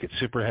that, make it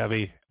super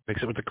heavy,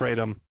 mix it with the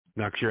kratom,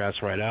 knocks your ass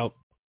right out.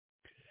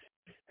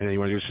 And then you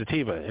want to do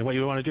sativa. And what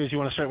you want to do is you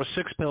want to start with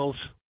 6 pills,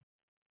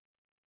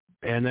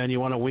 and then you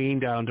want to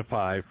wean down to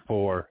 5,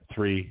 4,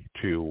 3,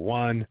 2,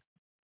 1.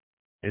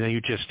 And then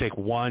you just take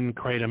 1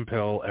 kratom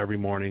pill every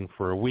morning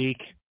for a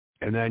week.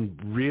 And then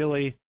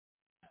really,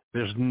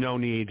 there's no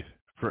need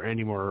for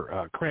any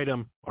more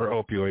kratom or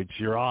opioids.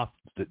 You're off.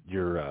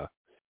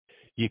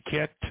 You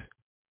kicked.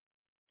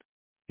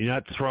 You're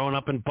not throwing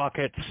up in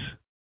buckets.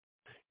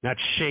 not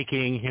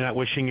shaking, you're not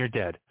wishing you're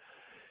dead.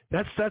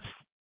 That's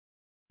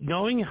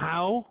knowing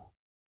how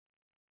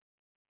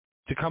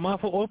to come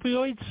off of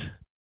opioids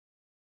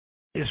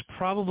is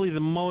probably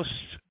the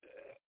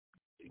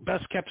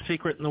best kept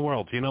secret in the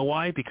world. Do you know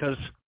why? Because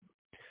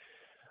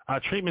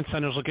treatment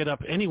centers will get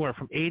up anywhere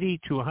from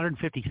 $80,000 to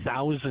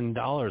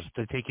 $150,000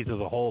 to take you through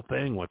the whole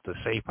thing with the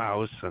safe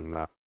house and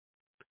the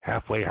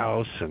halfway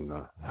house and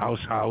the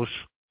house.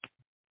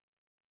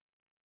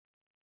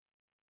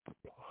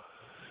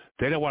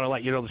 They don't want to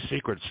let you know the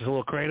secrets. It's a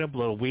little kratom, a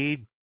little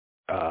weed.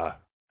 I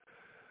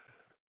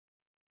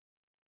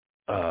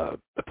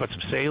put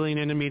some saline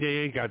into me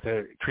today.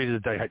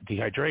 Treated the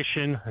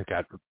dehydration.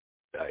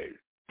 I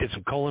did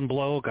some colon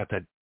blow. Got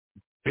that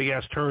big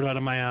ass turd out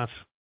of my ass.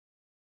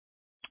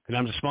 And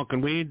I'm just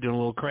smoking weed, doing a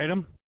little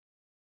kratom,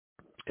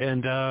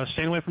 and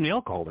staying away from the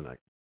alcohol tonight.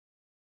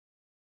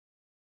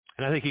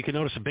 And I think you can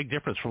notice a big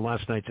difference from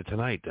last night to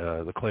tonight,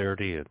 the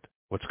clarity and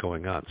what's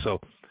going on.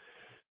 So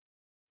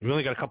we've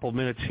only got a couple of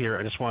minutes here.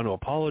 I just want to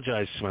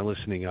apologize to my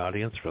listening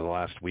audience for the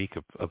last week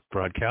of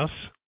broadcasts.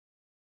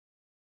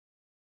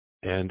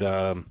 And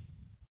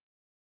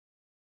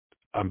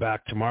I'm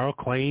back tomorrow,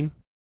 clean.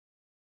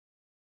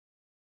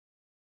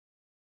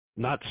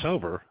 Not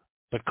sober,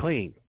 but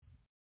clean.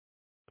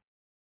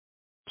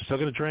 Still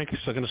going to drink,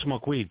 still going to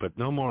smoke weed, but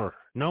no more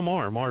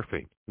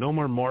morphine. No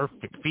more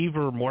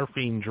fever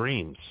morphine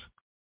dreams.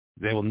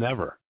 They will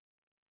never,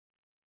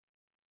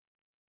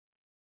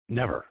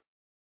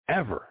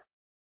 ever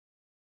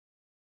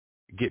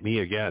get me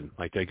again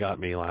like they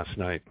got me last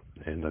night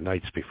and the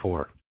nights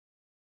before.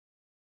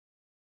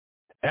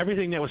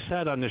 Everything that was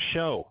said on this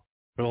show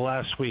for the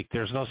last week,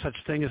 there's no such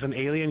thing as an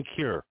alien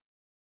cure.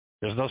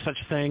 There's no such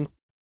thing.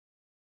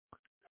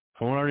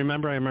 From what I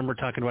remember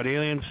talking about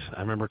aliens.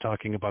 I remember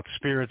talking about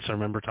spirits. I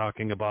remember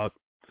talking about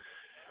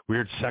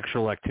weird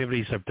sexual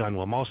activities I've done.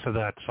 Well, most of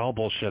that's all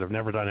bullshit. I've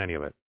never done any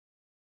of it.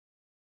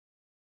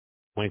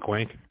 Wink,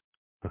 wink.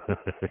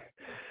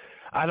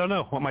 I don't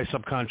know what my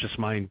subconscious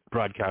mind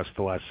broadcast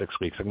the last 6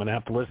 weeks. I'm going to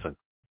have to listen.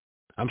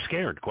 I'm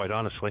scared, quite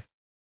honestly.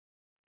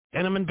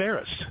 And I'm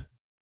embarrassed.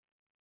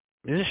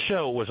 This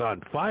show was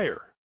on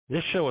fire.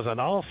 This show was on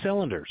all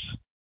cylinders.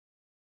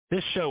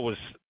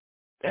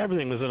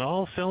 Everything was in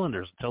all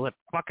cylinders until that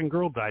fucking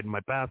girl died in my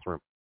bathroom.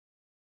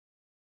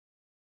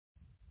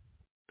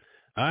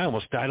 I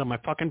almost died on my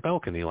fucking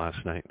balcony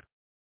last night.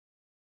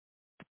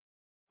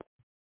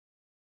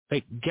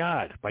 Thank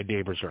God my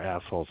neighbors are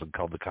assholes and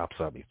called the cops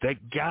on me. Thank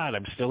God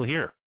I'm still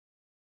here.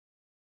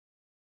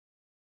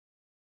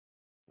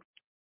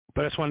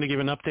 But I just wanted to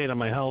give an update on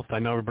my health. I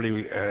know everybody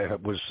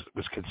was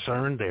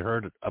concerned. They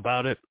heard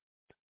about it.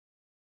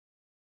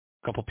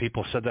 A couple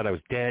people said that I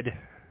was dead,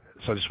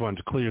 so I just wanted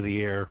to clear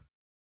the air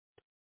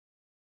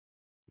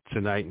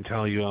tonight and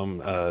tell you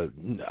I'm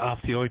off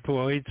the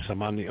opioids.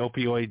 I'm on the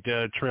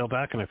opioid trail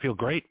back, and I feel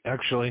great,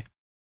 actually.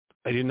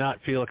 I do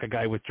not feel like a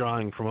guy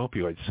withdrawing from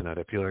opioids tonight.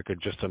 I feel like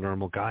just a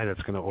normal guy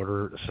that's going to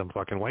order some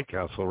fucking White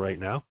Castle right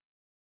now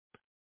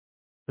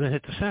and then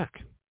hit the sack.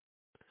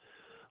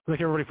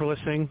 Thank everybody for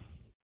listening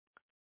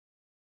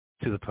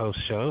to the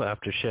post-show,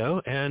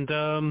 after-show, and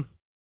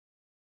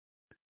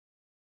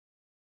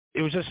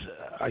it was just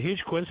a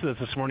huge coincidence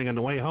this morning on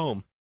the way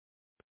home.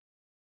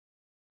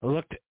 I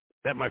looked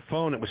at my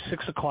phone. It was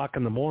 6 o'clock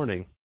in the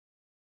morning,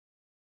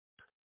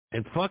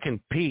 and fucking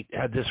Pete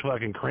had this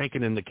fucking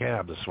cranking in the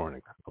cab this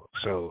morning.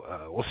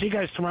 So we'll see you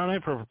guys tomorrow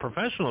night for a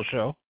professional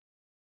show.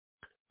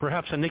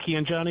 Perhaps a Nikki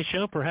and Johnny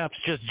show, perhaps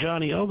just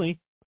Johnny only.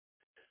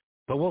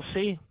 But we'll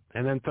see.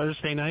 And then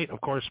Thursday night,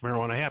 of course,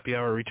 Marijuana Happy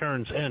Hour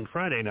returns, and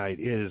Friday night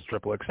is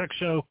Triple XX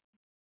Show.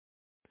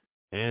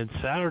 And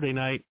Saturday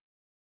night,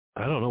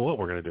 I don't know what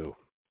we're going to do.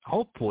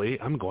 Hopefully,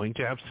 I'm going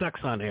to have sex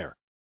on air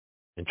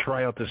and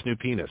try out this new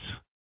penis.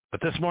 But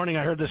this morning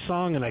I heard this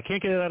song, and I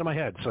can't get it out of my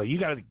head, so you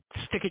got to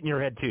stick it in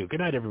your head, too. Good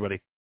night, everybody.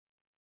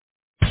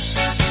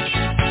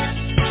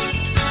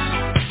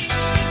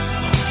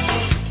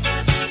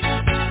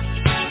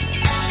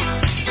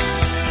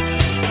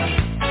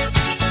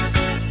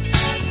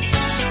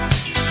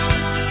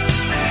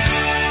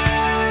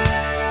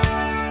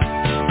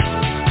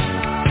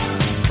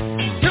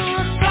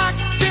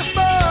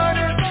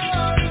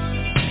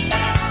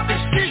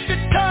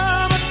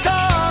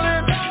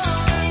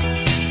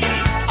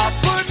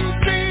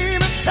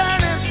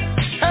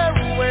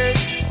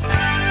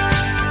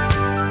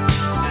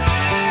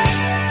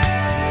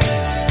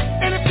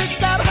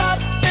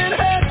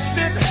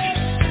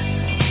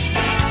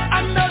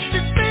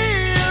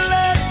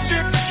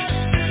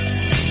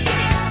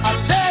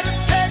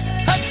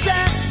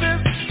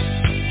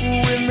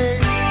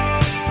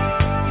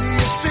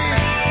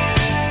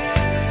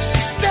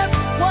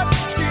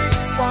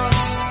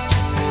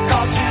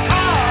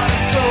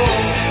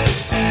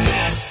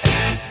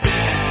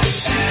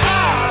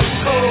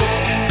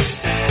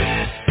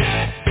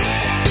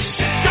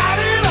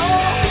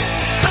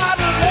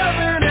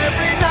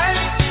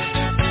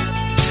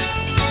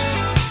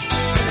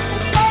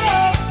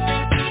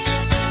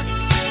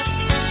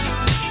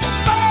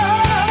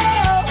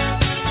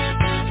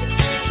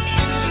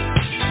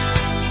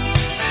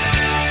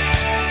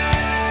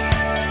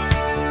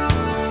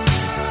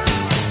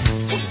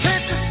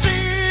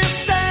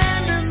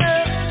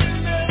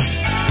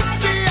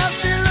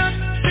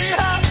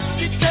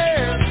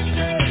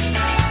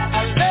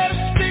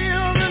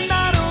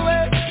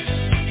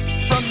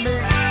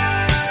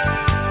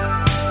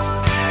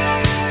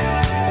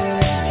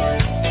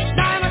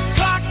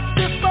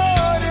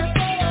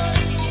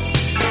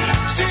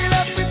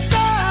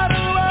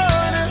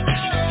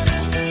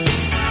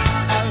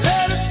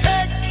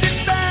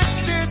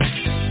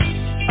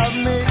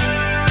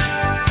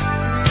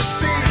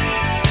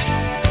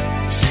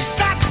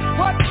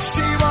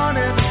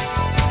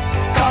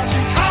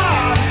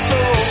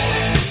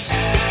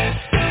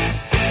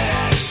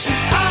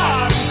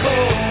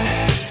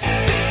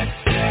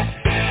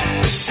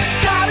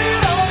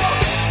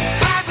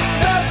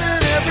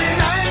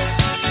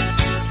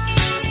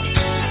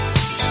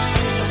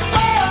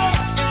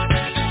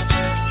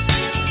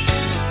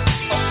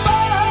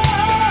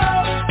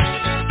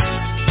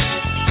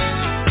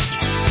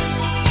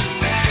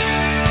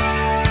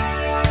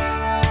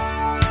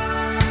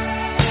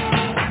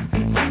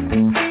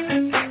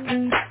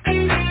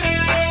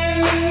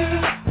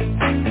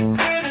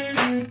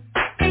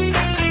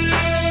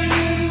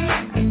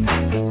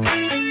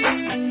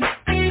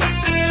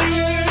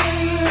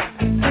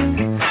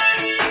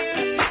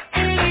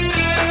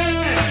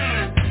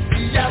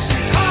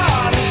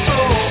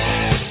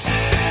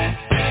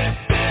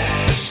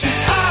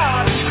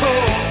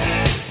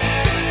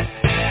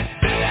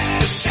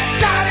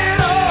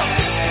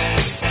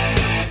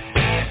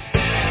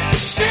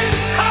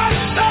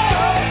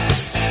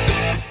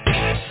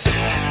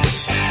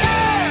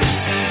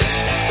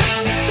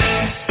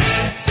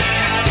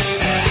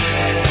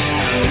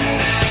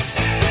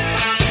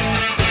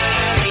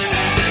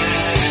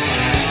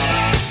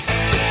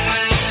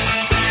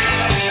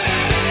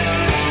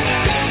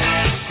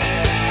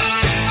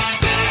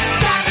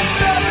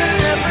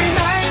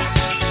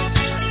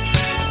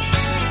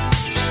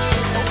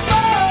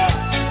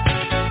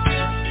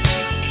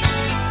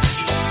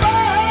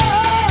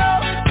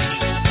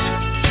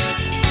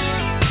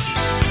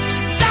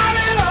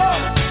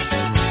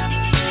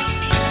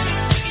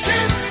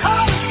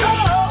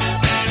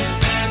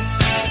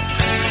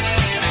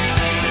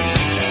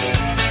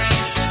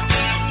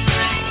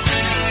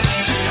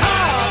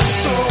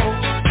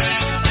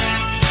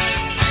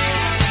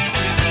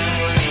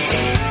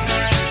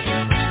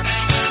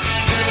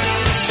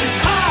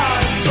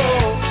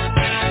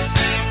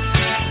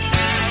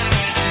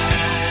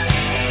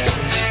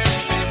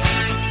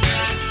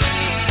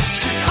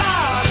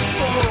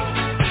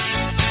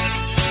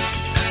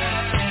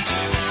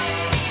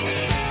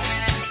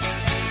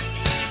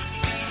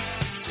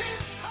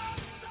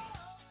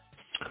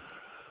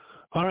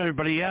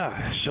 everybody.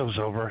 Yeah, show's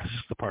over. This is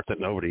the part that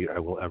nobody I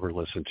will ever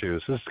listen to.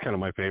 So this is kind of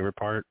my favorite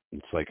part.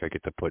 It's like I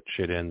get to put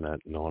shit in that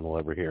no one will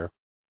ever hear.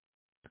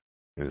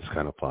 And it's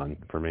kind of fun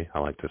for me. I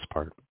like this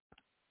part.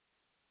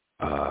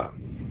 For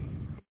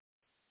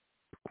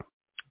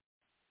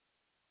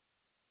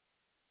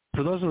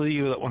those of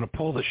you that want to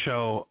pull the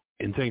show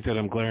and think that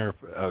I'm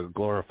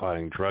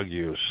glorifying drug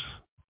use,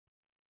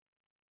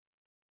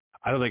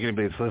 I don't think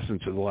anybody that's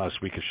listened to the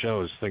last week of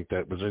shows think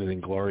that was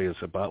anything glorious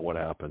about what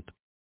happened.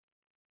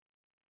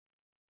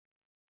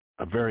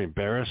 I'm very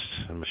embarrassed.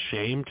 I'm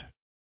ashamed.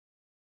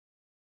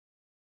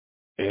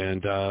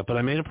 And but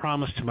I made a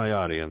promise to my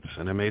audience,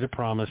 and I made a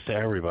promise to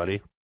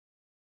everybody.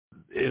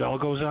 It all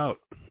goes out.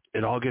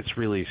 It all gets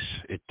released.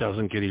 It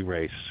doesn't get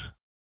erased.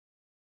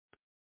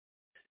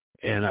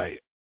 And I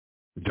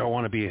don't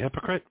want to be a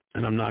hypocrite,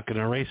 and I'm not going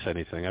to erase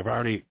anything. I've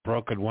already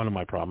broken one of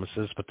my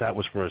promises, but that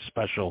was for a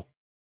special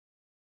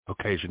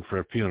occasion, for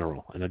a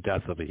funeral and the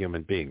death of a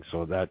human being.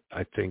 So that,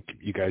 I think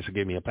you guys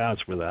gave me a pass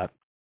for that.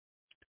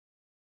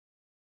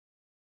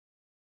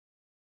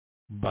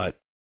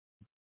 But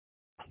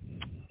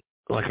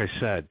like I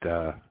said,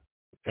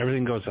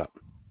 everything goes up.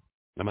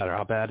 No matter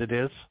how bad it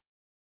is,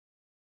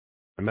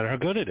 no matter how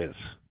good it is,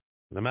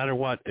 no matter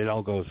what, it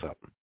all goes up.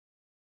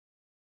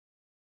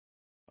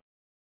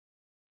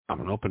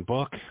 I'm an open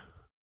book,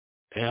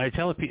 and I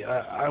tell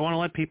I want to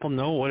let people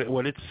know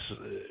what it's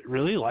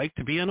really like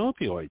to be on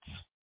opioids.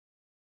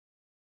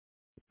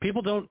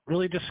 People don't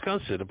really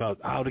discuss it, about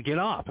how to get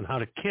off and how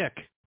to kick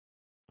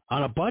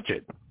on a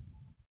budget.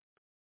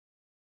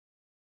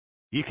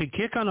 You can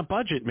kick on a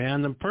budget,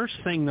 man. The first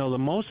thing, though,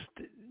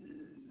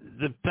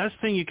 the best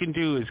thing you can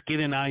do is get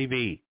an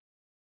IV.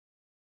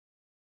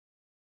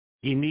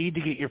 You need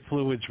to get your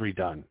fluids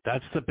redone.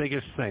 That's the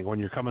biggest thing when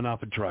you're coming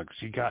off of drugs.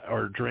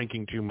 Or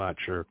drinking too much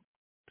or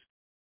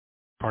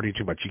partying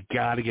too much. You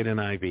got to get an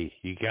IV.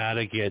 You got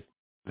to get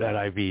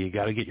that IV. You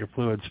got to get your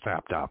fluids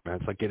tapped off, man.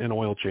 It's like getting an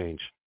oil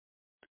change.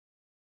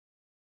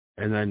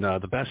 And then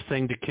the best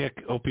thing to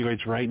kick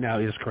opioids right now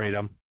is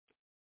kratom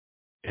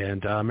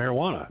and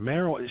marijuana.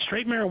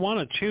 Straight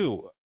marijuana,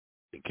 too,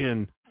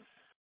 can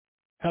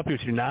help you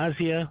with your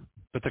nausea,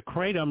 but the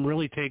kratom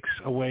really takes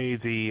away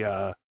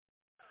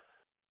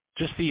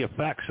just the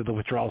effects of the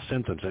withdrawal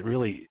symptoms. It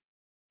really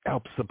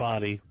helps the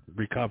body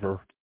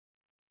recover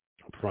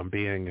from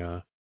being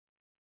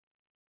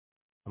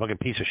like a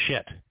piece of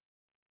shit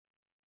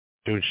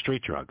doing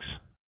street drugs.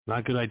 Not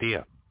a good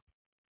idea.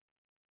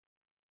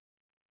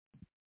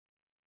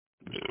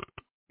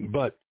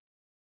 But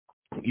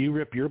you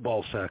rip your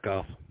ball sack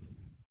off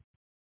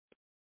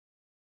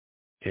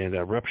and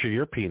rupture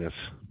your penis.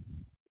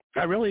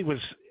 I really was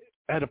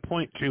at a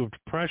point too of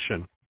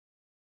depression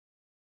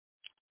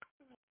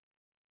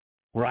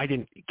where I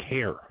didn't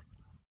care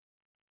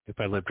if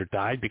I lived or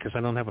died because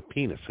I don't have a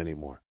penis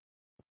anymore.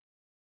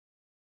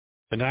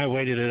 But now I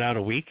waited it out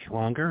a week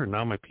longer, and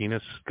now my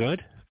penis is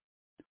good.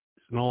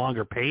 It's no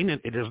longer pain.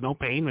 It is no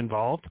pain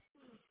involved,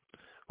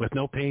 with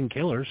no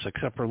painkillers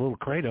except for a little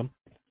kratom.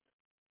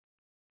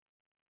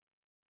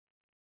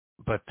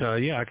 But,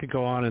 I could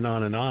go on and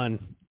on and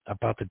on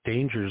about the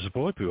dangers of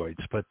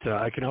opioids, but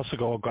I can also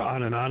go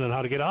on and on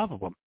how to get off of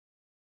them.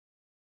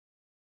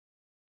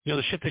 You know,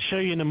 the shit they show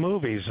you in the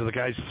movies of the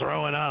guys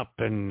throwing up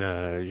and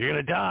you're going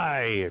to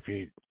die if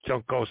you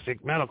don't go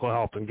seek medical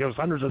help and gives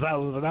hundreds of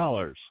thousands of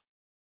dollars.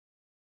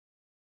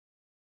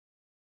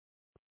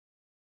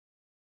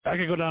 I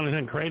could go down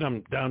and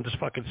kratom down just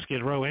fucking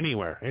Skid Row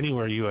anywhere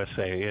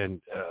USA, and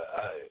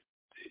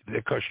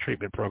the Kush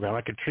treatment program.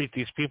 I could treat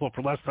these people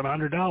for less than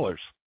 $100.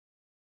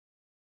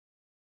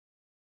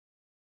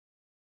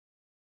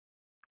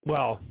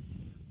 Well,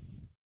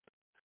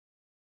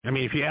 I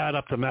mean, if you add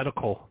up the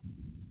medical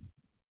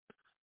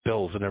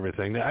bills and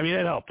everything, I mean,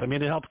 it helped.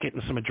 It helped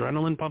getting some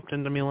adrenaline pumped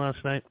into me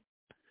last night.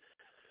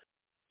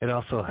 It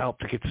also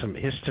helped to get some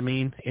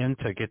histamine in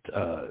to get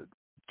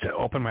to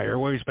open my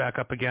airways back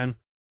up again.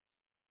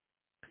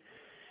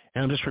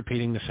 And I'm just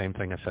repeating the same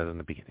thing I said in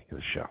the beginning of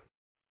the show.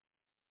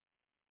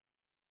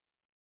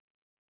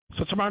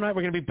 So tomorrow night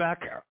we're going to be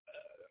back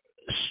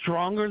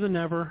stronger than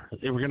ever.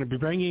 We're going to be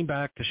bringing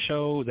back the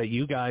show that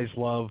you guys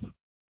love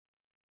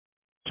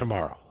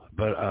tomorrow.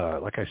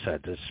 But like I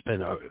said, it's been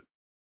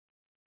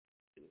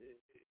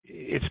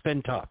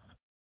tough.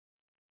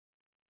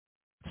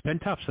 It's been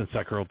tough since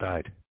that girl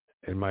died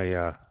in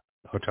my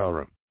hotel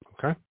room.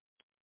 Okay?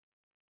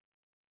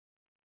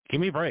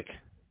 Give me a break.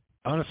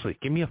 Honestly,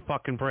 give me a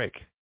fucking break.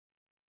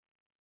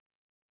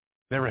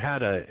 Never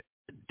had a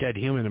dead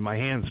human in my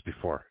hands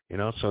before,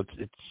 so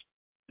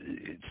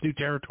it's new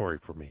territory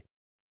for me.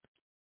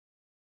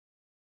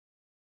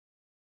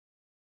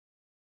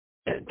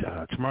 And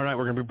tomorrow night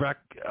we're going to be back.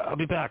 I'll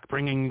be back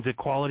bringing the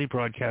quality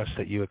broadcast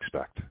that you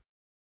expect.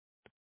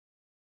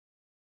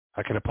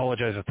 I can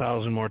apologize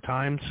 1,000 more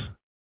times,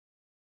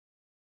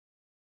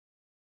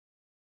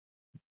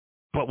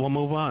 but we'll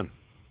move on.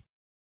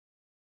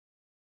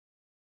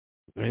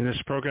 I mean,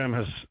 this program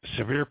has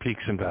severe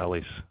peaks and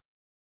valleys.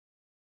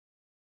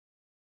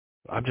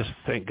 I'm just,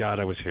 thank God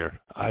I was here.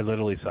 I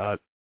literally thought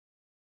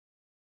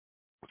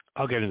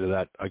I'll get into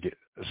that. I'll get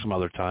some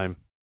other time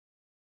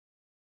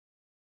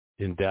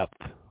in depth.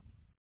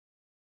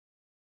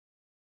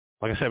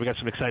 Like I said, we got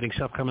some exciting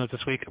stuff coming up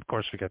this week. Of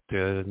course, we got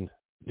the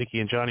Nikki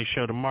and Johnny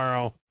show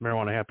tomorrow,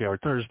 Marijuana Happy Hour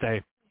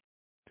Thursday.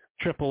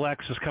 Triple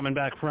X is coming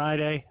back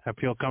Friday. I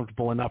feel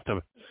comfortable enough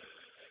to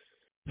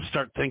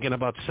start thinking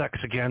about sex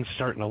again,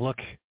 starting to look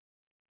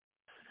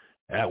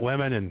at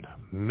women, and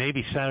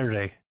maybe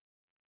Saturday.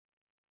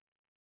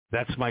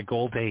 That's my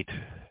goal date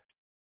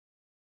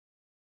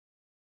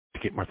to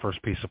get my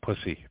first piece of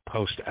pussy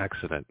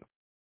post-accident.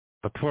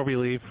 But before we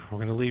leave, we're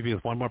going to leave you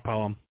with one more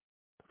poem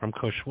from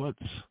Kush Woods,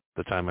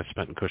 the time I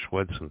spent in Kush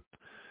Woods. And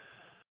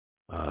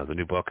the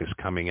new book is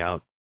coming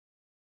out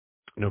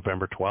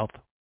November 12th.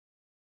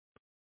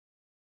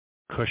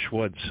 Kush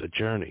Woods, A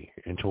Journey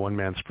into One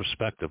Man's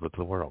Perspective of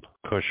the World.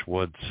 Kush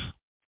Woods.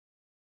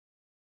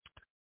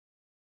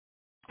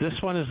 This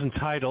one is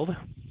entitled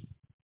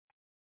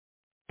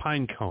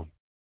Pine Cone.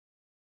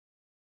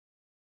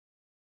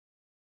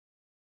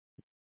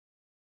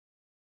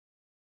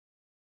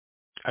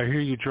 I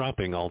hear you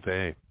dropping all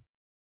day.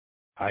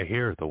 I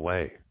hear the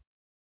way.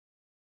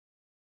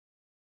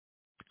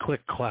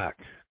 Click-clack,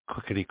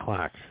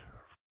 clickety-clack,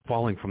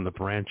 falling from the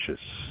branches.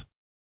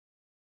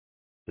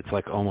 It's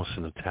like almost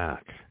an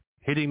attack,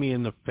 hitting me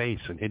in the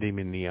face and hitting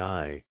me in the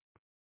eye,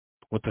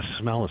 with the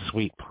smell of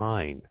sweet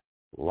pine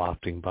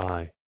lofting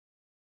by.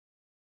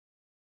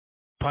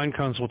 Pine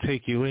cones will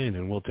take you in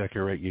and we'll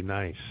decorate you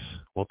nice.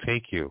 We'll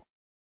take you.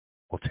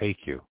 We'll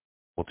take you.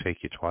 We'll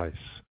take you twice.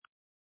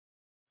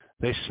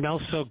 They smell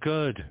so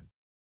good,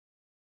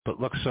 but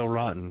look so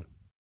rotten.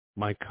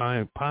 My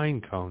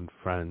pine cone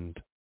friend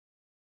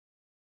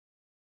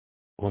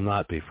will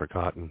not be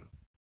forgotten.